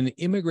in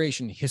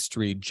immigration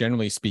history,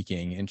 generally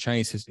speaking, in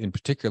Chinese in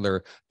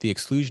particular, the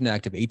Exclusion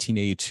Act of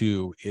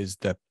 1882 is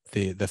the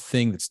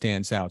thing that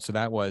stands out. So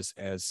that was,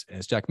 as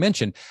Jack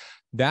mentioned,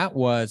 that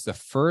was the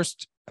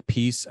first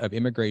piece of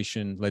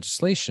immigration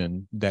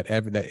legislation that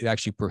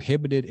actually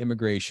prohibited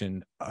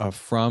immigration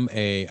from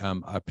a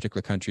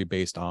particular country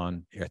based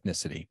on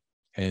ethnicity.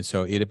 And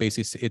so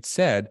it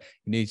said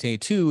in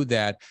 1882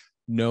 that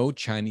no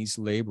Chinese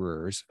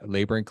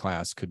laboring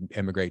class could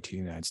immigrate to the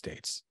United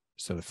States.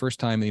 So the first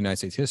time in the United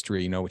States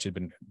history, which had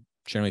been,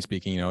 generally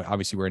speaking,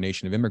 obviously we're a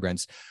nation of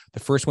immigrants, the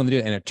first one that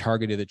did, and it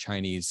targeted the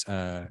Chinese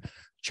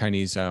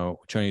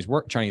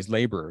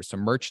laborers. So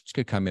merchants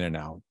could come in and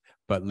out,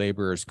 but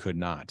laborers could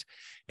not.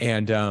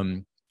 And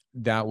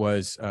that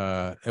was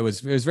it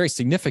was very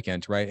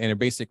significant, right? And it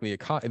basically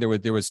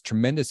there was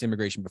tremendous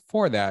immigration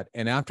before that,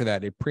 and after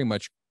that, it pretty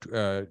much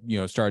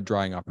started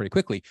drying off pretty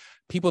quickly.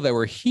 People that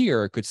were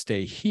here could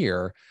stay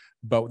here,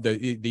 but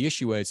the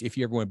issue was if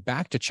you ever went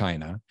back to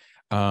China,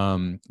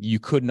 you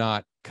could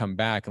not come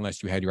back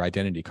unless you had your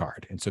identity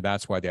card. And so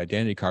that's why the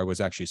identity card was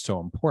actually so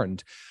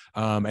important.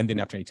 And then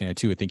after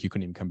 1892, I think you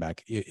couldn't even come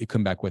back. It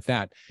come back with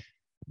that.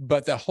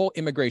 But the whole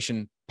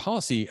immigration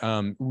policy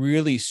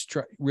really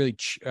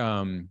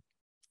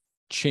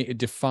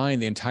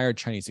defined the entire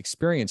Chinese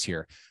experience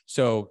here.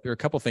 So there are a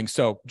couple of things.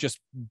 So just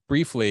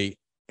briefly,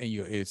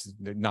 it's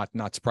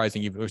not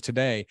surprising even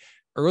today,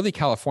 early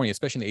California,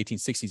 especially in the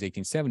 1860s,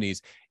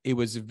 1870s, it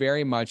was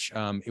very much,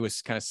 it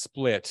was kind of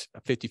split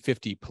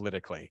 50-50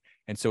 politically.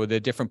 And so the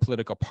different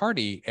political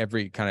party,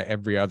 every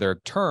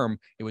other term,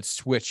 it would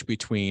switch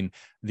between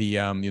the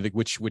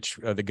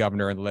the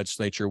governor and the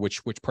legislature,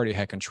 which party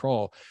had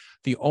control.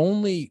 The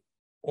only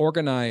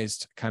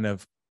organized kind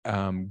of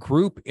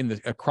group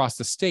across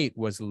the state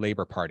was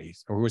labor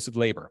parties, or was it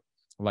labor,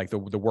 like the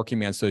Working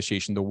Man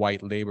Association, the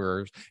white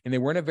laborers, and they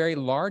weren't a very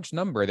large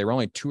number. They were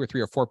only 2 or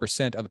 3 or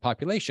 4% of the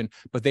population,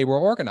 but they were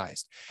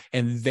organized,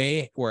 and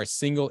they were a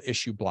single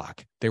issue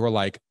block. They were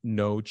like,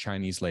 no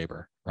Chinese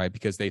labor, right?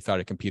 Because they thought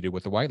it competed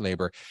with the white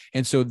labor.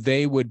 And so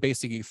they would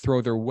basically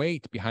throw their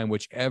weight behind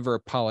whichever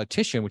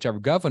politician, whichever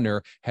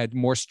governor had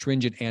more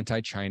stringent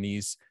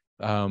anti-Chinese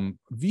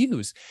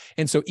views.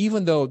 And so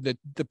even though the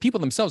people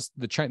themselves,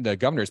 the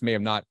governors may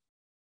have not,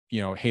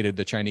 hated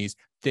the Chinese,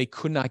 they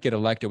could not get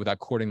elected without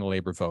courting the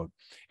labor vote.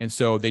 And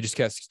so they just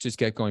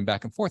get going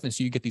back and forth. And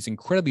so you get these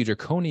incredibly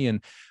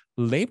draconian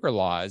labor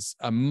laws,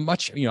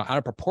 much, out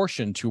of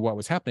proportion to what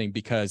was happening,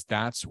 because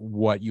that's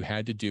what you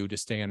had to do to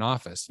stay in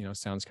office.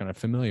 Sounds kind of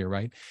familiar,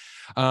 right?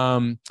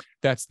 And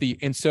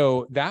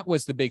so that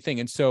was the big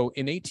thing. And so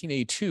in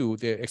 1882,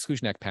 the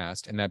Exclusion Act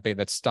passed, and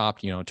that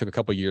stopped, it took a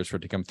couple of years for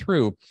it to come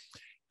through.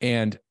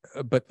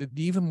 But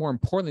even more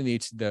importantly,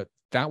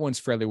 that one's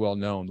fairly well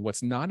known.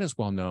 What's not as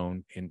well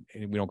known, and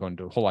we don't go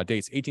into a whole lot of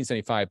dates,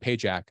 1875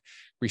 Page Act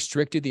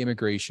restricted the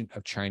immigration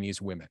of Chinese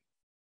women.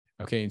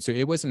 Okay, and so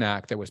it was an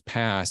act that was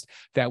passed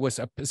that was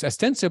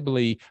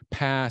ostensibly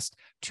passed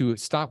to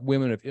stop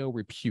women of ill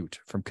repute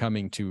from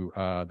coming to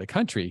the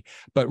country,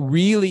 but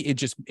really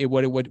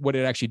what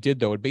it actually did,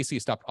 though, it basically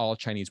stopped all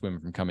Chinese women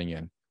from coming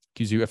in.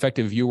 Because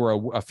if you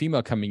were a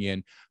female coming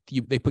in,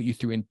 they put you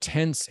through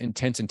intense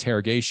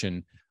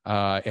interrogation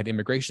at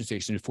immigration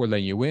stations before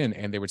letting you in,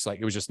 and it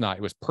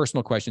was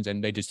personal questions,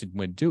 and they just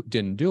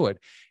didn't do it.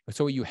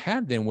 So what you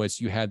had then was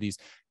it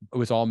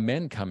was all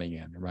men coming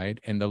in, right?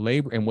 And the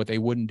labor, and what they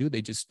wouldn't do,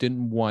 they just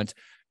didn't want,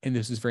 and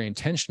this is very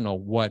intentional,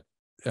 what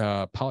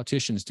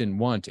politicians didn't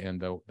want,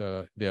 and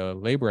the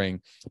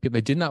laboring people,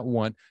 they did not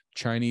want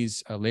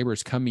Chinese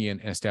laborers coming in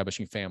and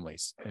establishing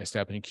families and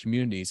establishing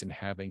communities and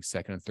having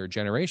second and third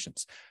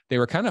generations. They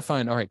were kind of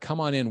fine. All right,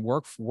 come on in,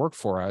 work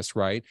for us,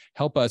 right?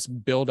 Help us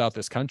build out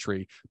this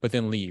country, but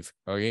then leave.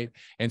 Okay.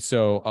 And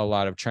so a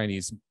lot of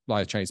Chinese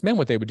men,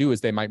 what they would do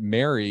is they might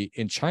marry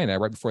in China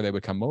right before they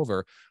would come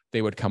over.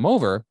 They would come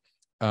over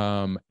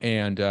and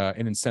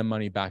then send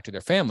money back to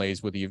their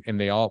families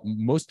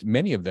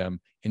many of them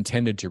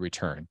intended to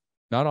return.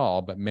 Not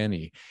all, but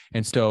many.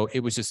 And so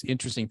it was just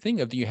interesting thing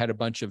of that you had a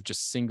bunch of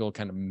just single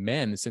kind of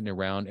men sitting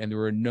around, and there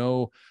were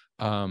no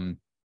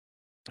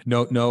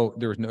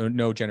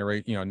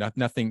generation,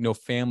 nothing, no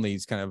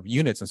families kind of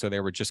units. And so they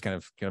were just kind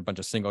of a bunch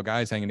of single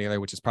guys hanging together,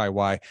 which is probably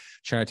why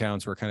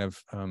Chinatowns were kind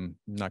of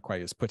not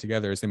quite as put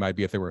together as they might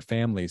be if they were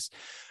families.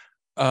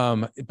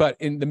 But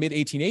in the mid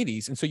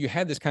 1880s, and so you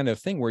had this kind of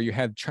thing where you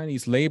had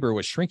Chinese labor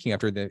was shrinking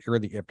after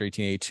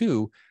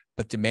 1882,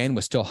 but demand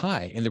was still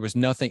high, and there was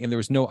nothing, and there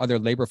was no other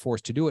labor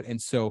force to do it.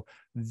 And so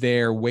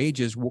their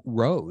wages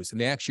rose, and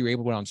they actually were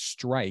able to go on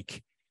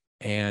strike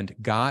and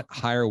got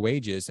higher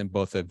wages in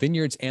both the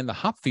vineyards and the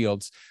hop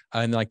fields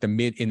in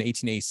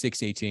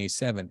 1886,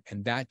 1887.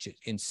 And that just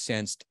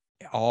incensed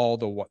all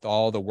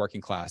the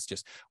working class.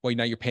 Just, well,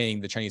 now you're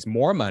paying the Chinese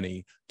more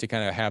money to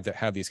kind of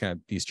have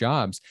these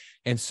jobs.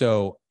 And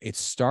so it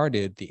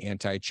started the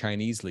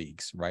anti-Chinese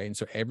leagues, right? And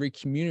so every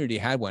community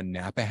had one.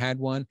 Napa had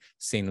one,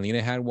 St. Helena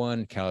had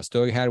one,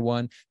 Calistoga had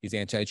one, these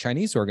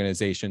anti-Chinese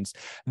organizations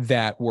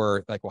that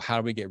were like, well, how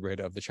do we get rid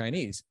of the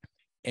Chinese?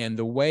 And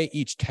the way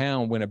each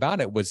town went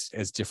about it was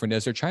as different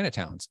as their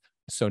Chinatowns.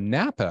 So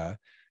Napa,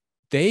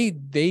 they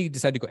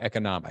decided to go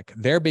economic.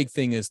 Their big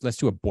thing is, let's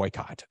do a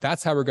boycott.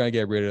 That's how we're going to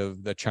get rid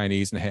of the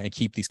Chinese and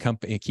keep these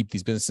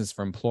businesses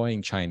from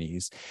employing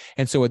Chinese.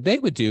 And so what they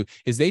would do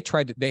is they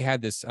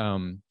had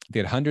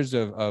hundreds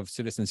of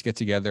citizens get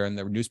together, and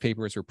the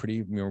newspapers were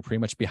pretty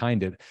much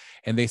behind it.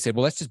 And they said,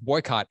 well, let's just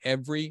boycott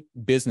every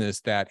business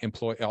that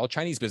employ all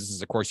Chinese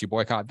businesses. Of course, you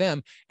boycott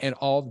them, and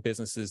all the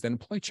businesses that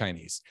employ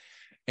Chinese.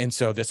 And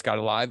so this got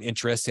a lot of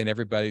interest, and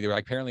everybody,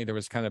 apparently there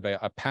was kind of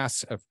a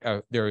pass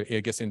there, I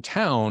guess in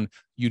town,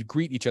 you'd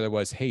greet each other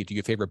was, hey, do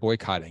you favor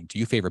boycotting? Do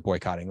you favor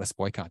boycotting? Let's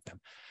boycott them.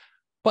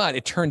 But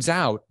it turns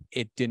out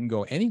it didn't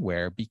go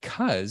anywhere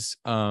because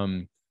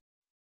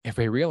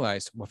everybody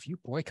realized, well, if you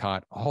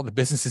boycott all the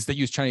businesses that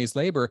use Chinese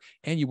labor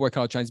and you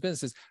boycott Chinese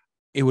businesses,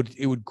 it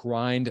would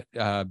grind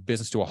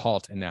business to a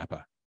halt in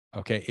Napa.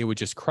 Okay, it would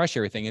just crush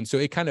everything. And so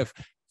it kind of,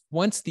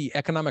 once the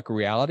economic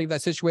reality of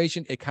that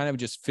situation, it kind of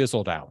just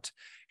fizzled out.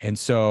 And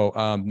so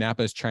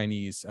Napa's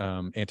Chinese,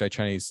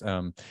 anti-Chinese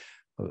kind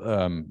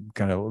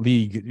of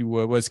league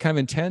was kind of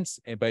intense,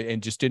 but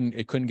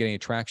it couldn't get any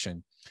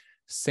traction.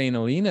 St.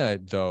 Helena,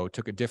 though,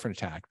 took a different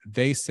attack.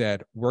 They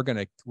said, we're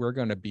going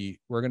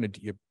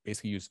to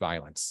basically use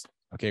violence.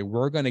 Okay,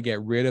 we're going to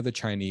get rid of the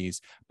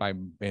Chinese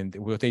and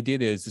what they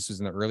did is, this was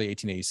in the early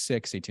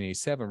 1886,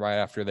 1887, right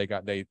after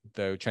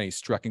the Chinese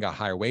struck and got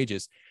higher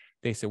wages.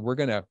 They said, we're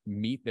going to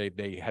meet.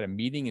 They had a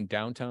meeting in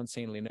downtown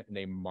St. Helena, and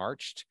they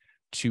marched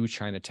to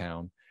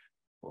Chinatown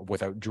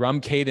with a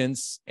drum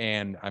cadence.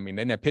 And I mean,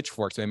 they didn't have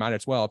pitchforks, so they might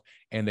as well.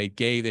 And they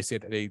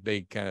said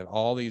they kind of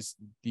all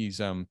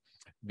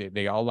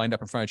they all lined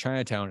up in front of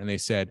Chinatown, and they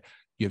said,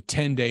 you have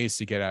 10 days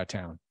to get out of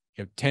town.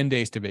 You have 10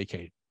 days to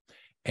vacate.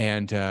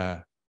 And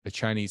the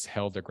Chinese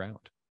held their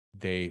ground.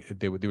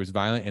 There was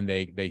violence, and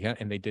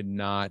they did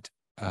not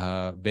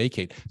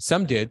vacate.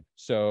 Some did.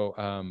 So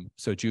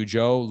Jue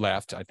Joe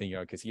left, I think,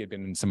 because he had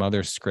been in some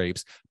other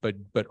scrapes. But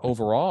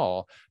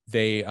overall,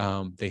 they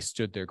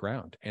stood their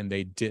ground and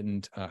they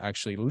didn't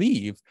actually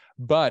leave.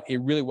 But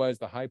it really was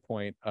the high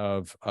point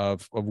of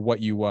what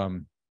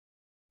you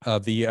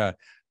of the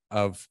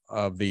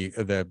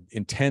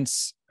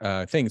intense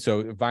thing.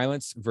 So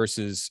violence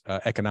versus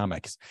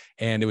economics,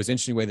 and it was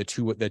interesting the way the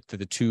two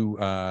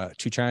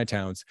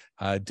Chinatowns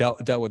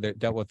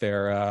dealt with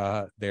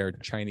their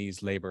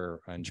Chinese labor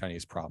and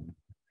Chinese problem.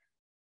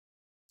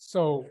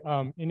 So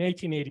in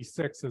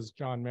 1886, as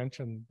John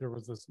mentioned, there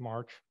was this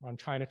march on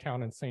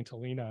Chinatown in St.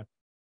 Helena,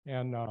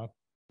 and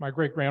my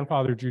great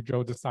grandfather Jue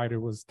Joe decided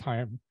it was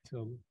time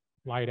to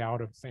light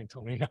out of St.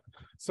 Helena.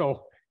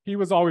 So he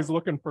was always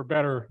looking for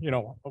better,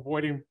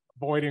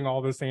 avoiding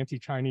all this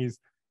anti-Chinese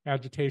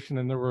agitation.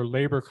 And there were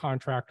labor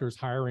contractors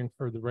hiring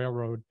for the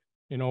railroad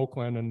in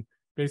Oakland. And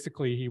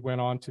basically he went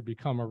on to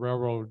become a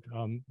railroad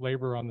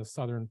laborer on the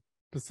Southern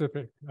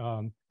Pacific,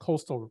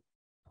 coastal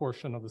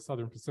portion of the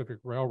Southern Pacific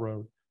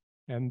Railroad.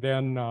 And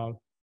then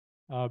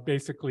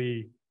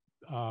basically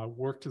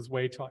worked his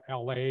way to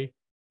LA,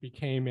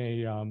 became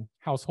a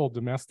household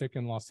domestic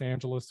in Los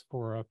Angeles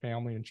for a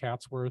family in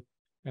Chatsworth,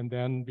 and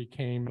then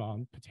became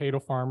potato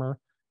farmer,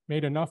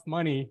 made enough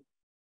money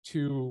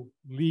to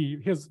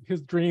leave.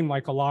 His dream,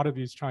 like a lot of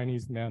these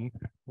Chinese men,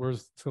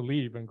 was to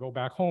leave and go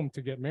back home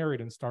to get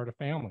married and start a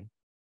family.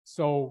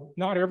 So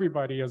not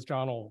everybody, as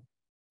John will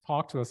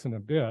talk to us in a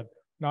bit,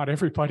 not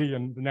everybody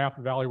in the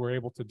Napa Valley were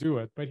able to do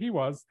it, but he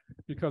was,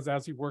 because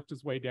as he worked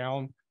his way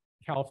down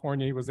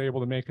California, he was able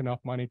to make enough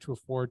money to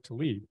afford to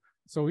leave.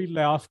 So he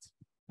left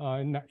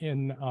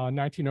in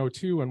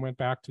 1902 and went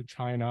back to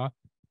China.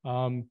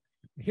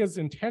 His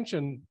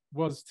intention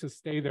was to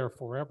stay there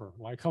forever,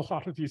 like a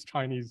lot of these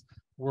Chinese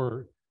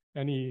were.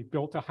 And he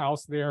built a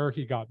house there.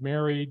 He got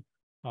married.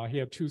 He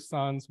had two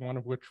sons, one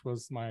of which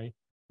was my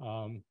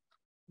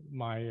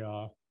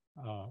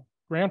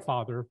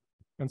grandfather.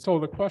 And so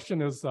the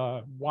question is,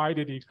 why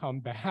did he come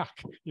back?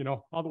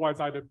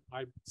 Otherwise I'd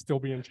still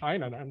be in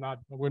China and I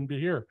wouldn't be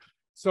here.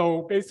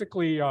 So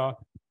basically,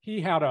 he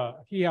had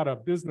a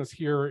business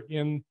here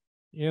in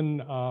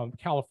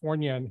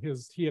California, and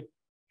he had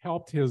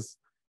helped his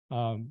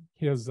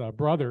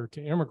brother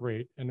to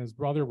immigrate, and his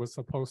brother was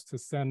supposed to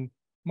send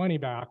money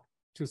back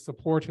to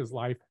support his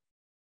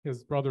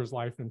brother's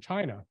life in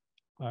China,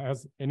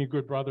 as any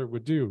good brother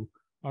would do.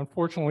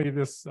 Unfortunately,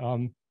 this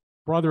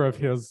brother of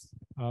his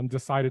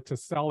decided to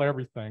sell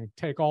everything,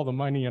 take all the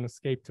money, and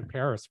escape to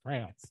Paris,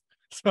 France.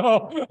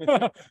 So,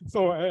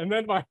 and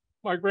then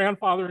my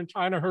grandfather in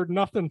China heard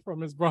nothing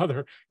from his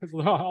brother. He's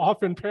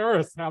off in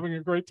Paris having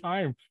a great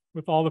time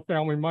with all the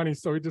family money.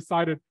 So he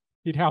decided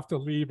he'd have to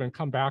leave and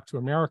come back to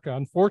America.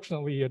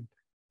 Unfortunately, he had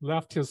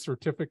left his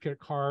certificate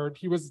card.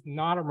 He was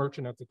not a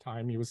merchant at the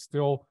time. He was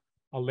still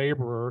a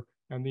laborer,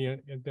 and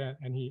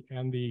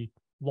the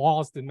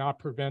laws did not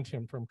prevent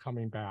him from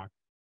coming back.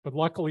 But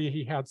luckily,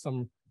 he had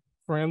some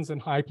friends in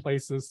high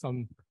places,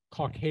 some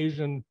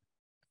Caucasian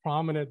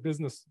prominent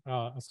business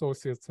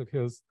associates of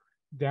his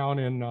down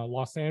in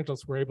Los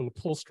Angeles were able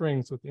to pull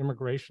strings with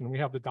immigration. We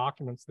have the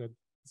documents that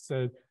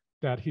said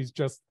that he's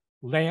just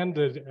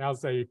landed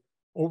as a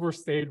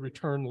overstayed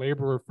returned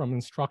laborer from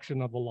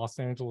instruction of the Los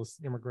Angeles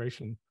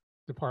Immigration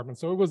Department.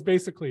 So it was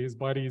basically his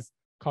buddies,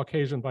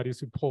 Caucasian buddies,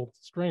 who pulled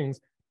strings,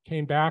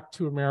 came back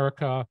to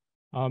America,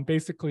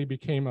 basically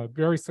became a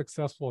very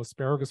successful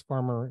asparagus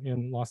farmer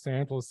in Los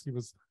Angeles. He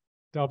was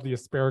dubbed the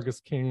asparagus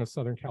king of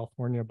Southern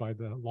California by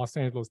the Los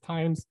Angeles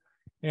Times.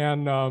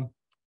 And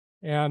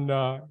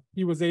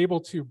he was able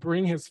to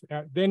bring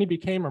then he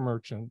became a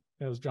merchant.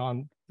 As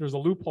John, there's a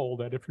loophole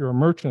that if you're a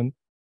merchant,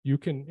 you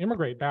can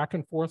immigrate back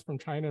and forth from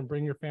China and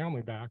bring your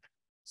family back.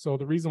 So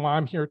the reason why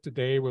I'm here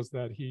today was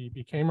that he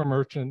became a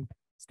merchant,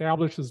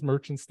 established his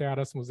merchant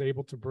status, and was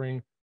able to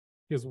bring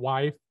his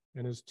wife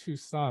and his two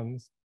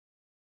sons,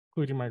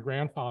 including my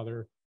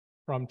grandfather,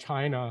 from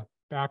China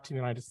back to the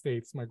United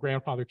States. My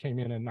grandfather came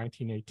in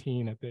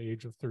 1918 at the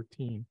age of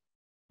 13.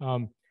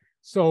 I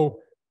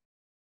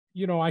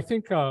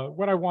think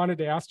what I wanted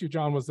to ask you,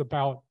 John, was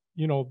about,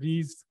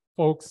 these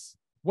folks,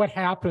 what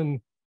happened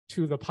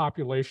to the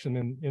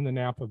population in the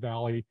Napa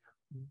Valley.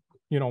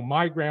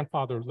 My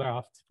grandfather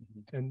left,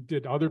 and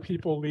did other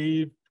people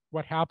leave?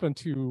 What happened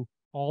to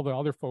all the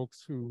other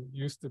folks who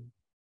used to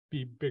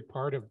be a big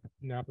part of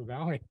Napa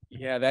Valley?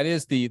 Yeah, that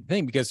is the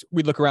thing, because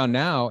we look around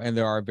now and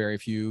there are very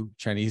few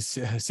Chinese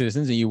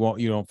citizens, and you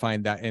don't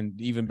find that. And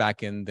even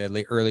back in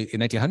the early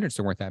 1900s,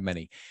 there weren't that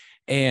many.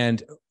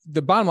 And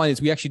the bottom line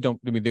is, we actually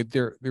don't. I mean,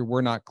 there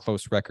were not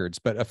close records,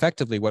 but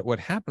effectively, what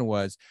happened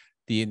was,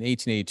 in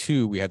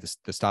 1882 we had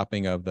the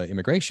stopping of the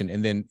immigration,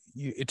 and then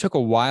it took a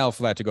while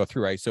for that to go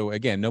through. Right. So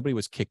again, nobody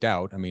was kicked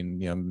out. I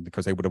mean,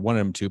 because they would have wanted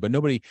them to, but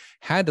nobody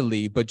had to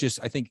leave. But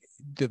just, I think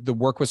the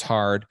work was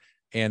hard,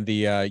 and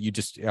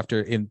basically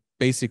in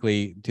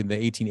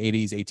the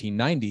 1880s,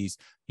 1890s,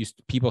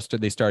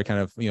 they started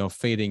kind of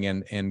fading,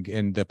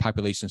 and the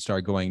population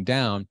started going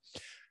down.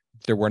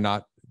 There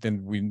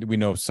then we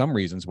know some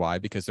reasons why,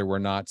 because there were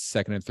not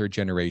second and third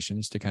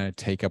generations to kind of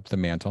take up the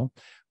mantle.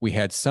 We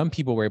had some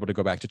people were able to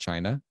go back to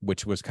China,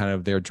 which was kind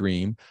of their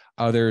dream.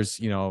 Others,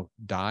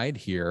 died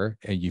here.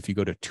 And if you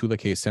go to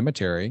Tulake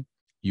Cemetery,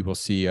 you will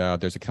see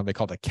there's they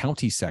call it a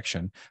county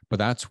section, but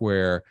that's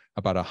where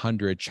about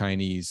 100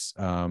 Chinese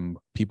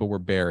people were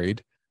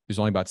buried. There's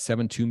only about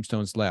 7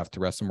 tombstones left. The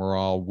rest of them were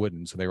all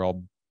wooden, so they were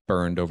all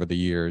burned over the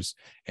years,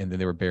 and then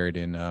they were buried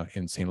in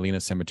St. Helena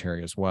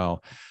Cemetery as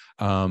well.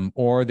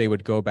 Or they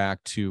would go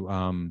back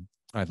to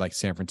like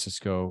San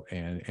Francisco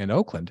and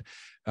Oakland.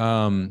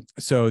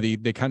 So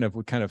they kind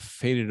of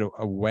faded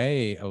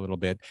away a little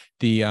bit.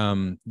 The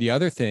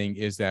other thing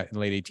is that in the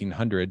late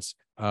 1800s,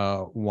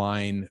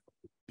 wine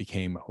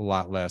became a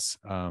lot less.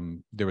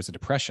 There was a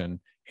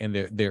depression, and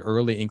the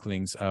early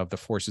inklings of the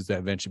forces that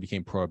eventually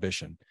became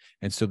prohibition,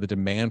 and so the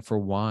demand for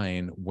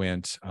wine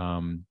went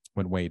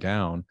way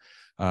down.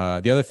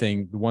 The other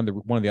thing, one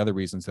of the other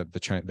reasons that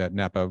that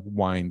Napa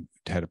wine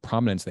had a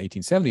prominence in the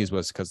 1870s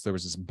was because there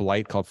was this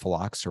blight called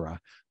phylloxera,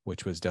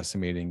 which was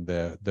decimating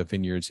the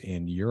vineyards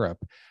in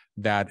Europe.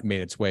 That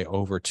made its way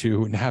over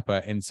to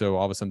Napa, and so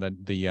all of a sudden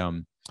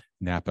the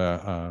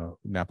Napa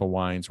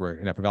wines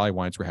Napa Valley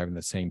wines were having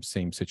the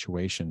same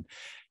situation,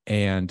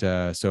 and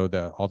so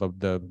a lot of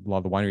the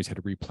wineries had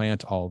to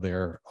replant all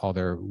their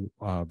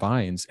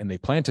vines, and they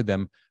planted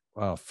them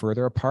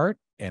further apart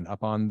and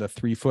up on the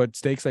 3-foot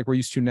stakes like we're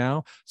used to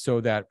now,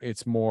 so that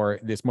it's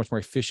much more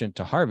efficient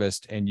to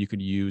harvest, and you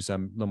could use the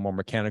more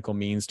mechanical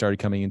means started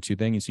coming into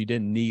things. So you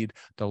didn't need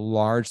the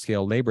large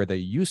scale labor they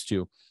used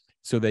to,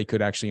 so they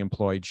could actually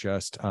employ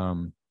just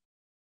a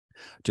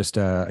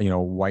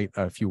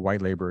few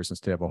white laborers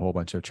instead of a whole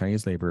bunch of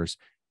Chinese laborers.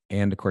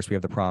 And of course, we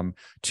have the problem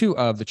too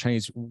of the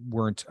Chinese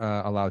weren't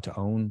allowed to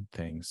own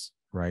things,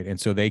 right? And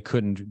so they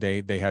couldn't.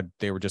 They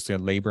were just a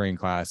laboring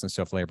class, and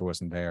so if labor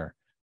wasn't there,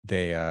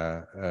 they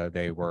had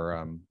to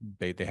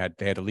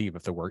leave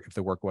if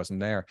the work wasn't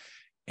there,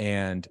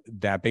 and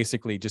that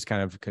basically just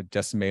kind of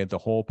decimated the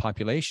whole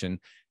population.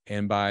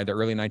 And by the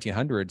early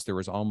 1900s, there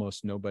was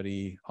almost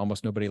nobody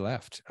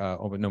left.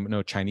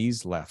 No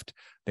Chinese left.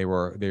 They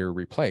were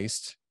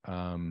replaced.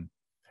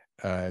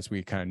 As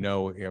we kind of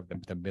know, we have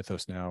the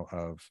mythos now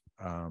of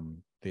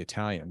the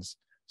Italians.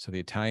 So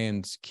the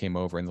Italians came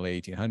over in the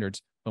late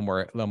 1800s, a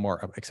little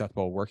more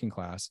acceptable working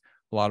class.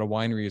 A lot of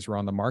wineries were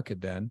on the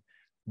market then.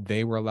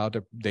 They were allowed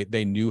to.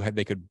 They knew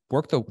they could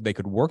work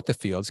the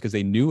fields because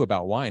they knew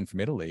about wine from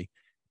Italy,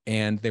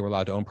 and they were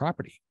allowed to own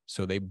property.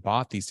 So they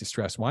bought these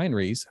distressed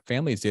wineries,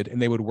 families did, and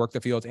they would work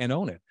the fields and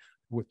own it.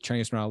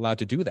 Chinese were not allowed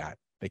to do that.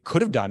 They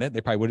could have done it.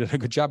 They probably would have done a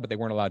good job, but they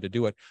weren't allowed to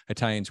do it.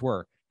 Italians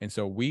were. And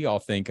so we all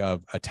think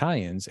of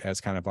Italians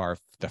as kind of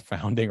the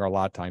founding, or a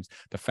lot of times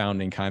the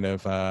founding kind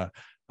of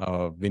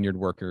vineyard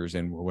workers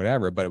and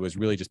whatever, but it was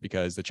really just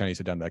because the Chinese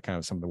had done that kind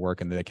of some of the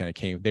work, and they kind of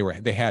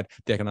they had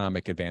the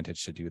economic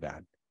advantage to do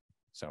that.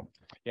 So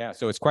yeah,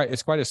 so it's quite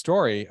a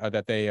story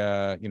that they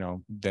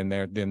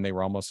then they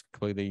were almost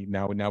completely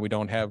now we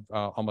don't have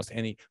almost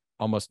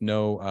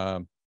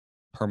no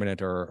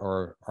permanent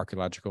or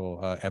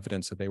archaeological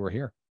evidence that they were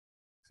here.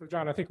 So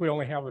John, I think we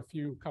only have a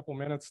couple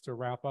minutes to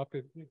wrap up.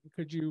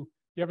 Could you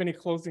have any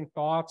closing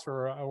thoughts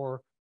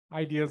or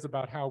ideas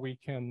about how we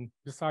can,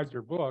 besides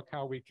your book,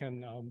 how we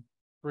can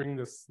bring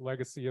this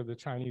legacy of the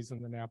Chinese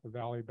in the Napa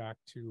Valley back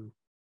to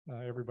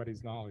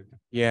everybody's knowledge?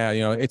 Yeah,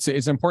 it's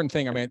an important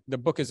thing. I mean, the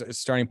book is a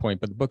starting point,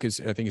 but the book is,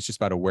 I think it's just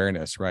about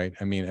awareness, right?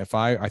 I mean,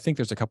 I think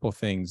there's a couple of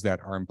things that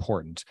are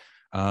important.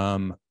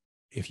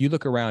 If you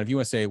look around, if you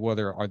want to say, well,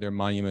 are there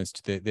monuments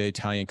to the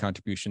Italian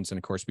contributions? And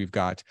of course, we've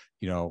got,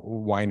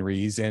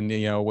 wineries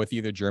and, with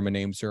either German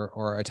names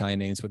or Italian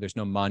names, but there's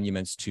no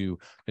monuments to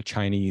the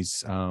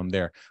Chinese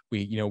there.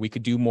 We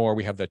could do more.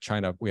 We have the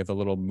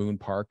little moon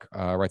park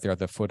right there at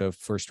the foot of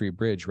First Street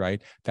Bridge,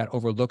 right? That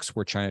overlooks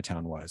where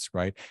Chinatown was,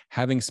 right?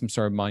 Having some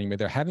sort of monument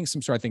there, having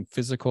some sort of, I think,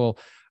 physical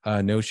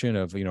notion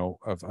of,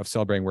 of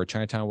celebrating where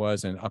Chinatown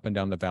was and up and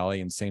down the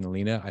valley in St.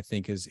 Helena, I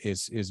think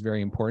is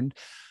very important.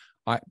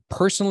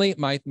 Personally,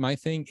 my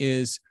thing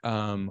is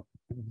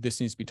this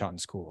needs to be taught in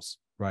schools,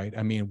 right?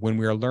 I mean, when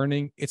we are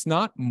learning, it's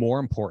not more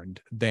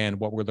important than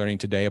what we're learning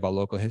today about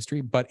local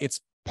history, but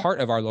it's part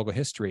of our local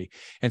history.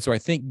 And so I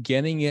think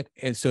getting it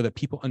so that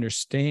people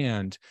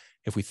understand,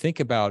 if we think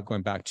about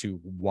going back to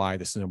why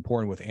this is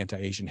important with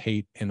anti-Asian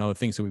hate and other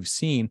things that we've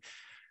seen,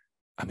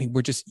 I mean,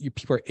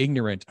 people are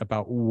ignorant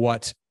about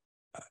what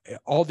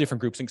all different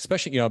groups,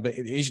 especially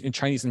the Asian and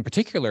Chinese in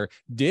particular,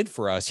 did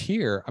for us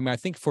here. I mean, I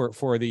think for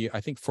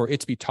it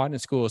to be taught in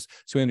schools,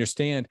 so we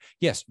understand.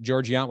 Yes,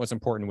 George Yount was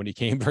important when he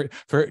came to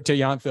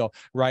Yountville,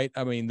 right?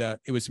 I mean,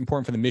 it was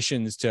important for the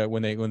missions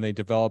when they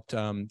developed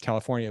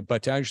California,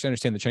 but to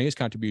understand the Chinese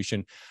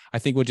contribution, I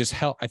think will just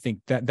help. I think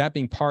that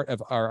being part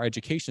of our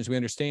education, so we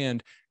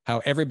understand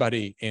how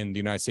everybody in the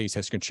United States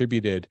has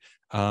contributed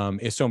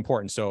is so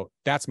important. So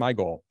that's my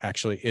goal,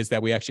 actually, is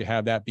that we actually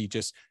have that be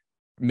just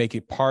make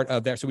it part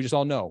of that, so we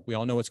all know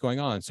what's going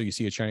on. So you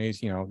see a Chinese,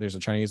 there's a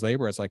Chinese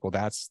labor, it's like, well,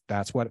 that's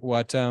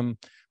what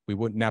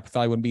Napa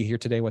Valley wouldn't be here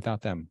today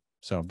without them.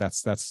 So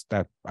that's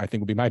that I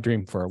think would be my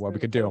dream for what we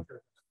could do.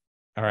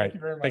 All right. Thank you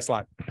very much. Thanks a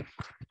lot.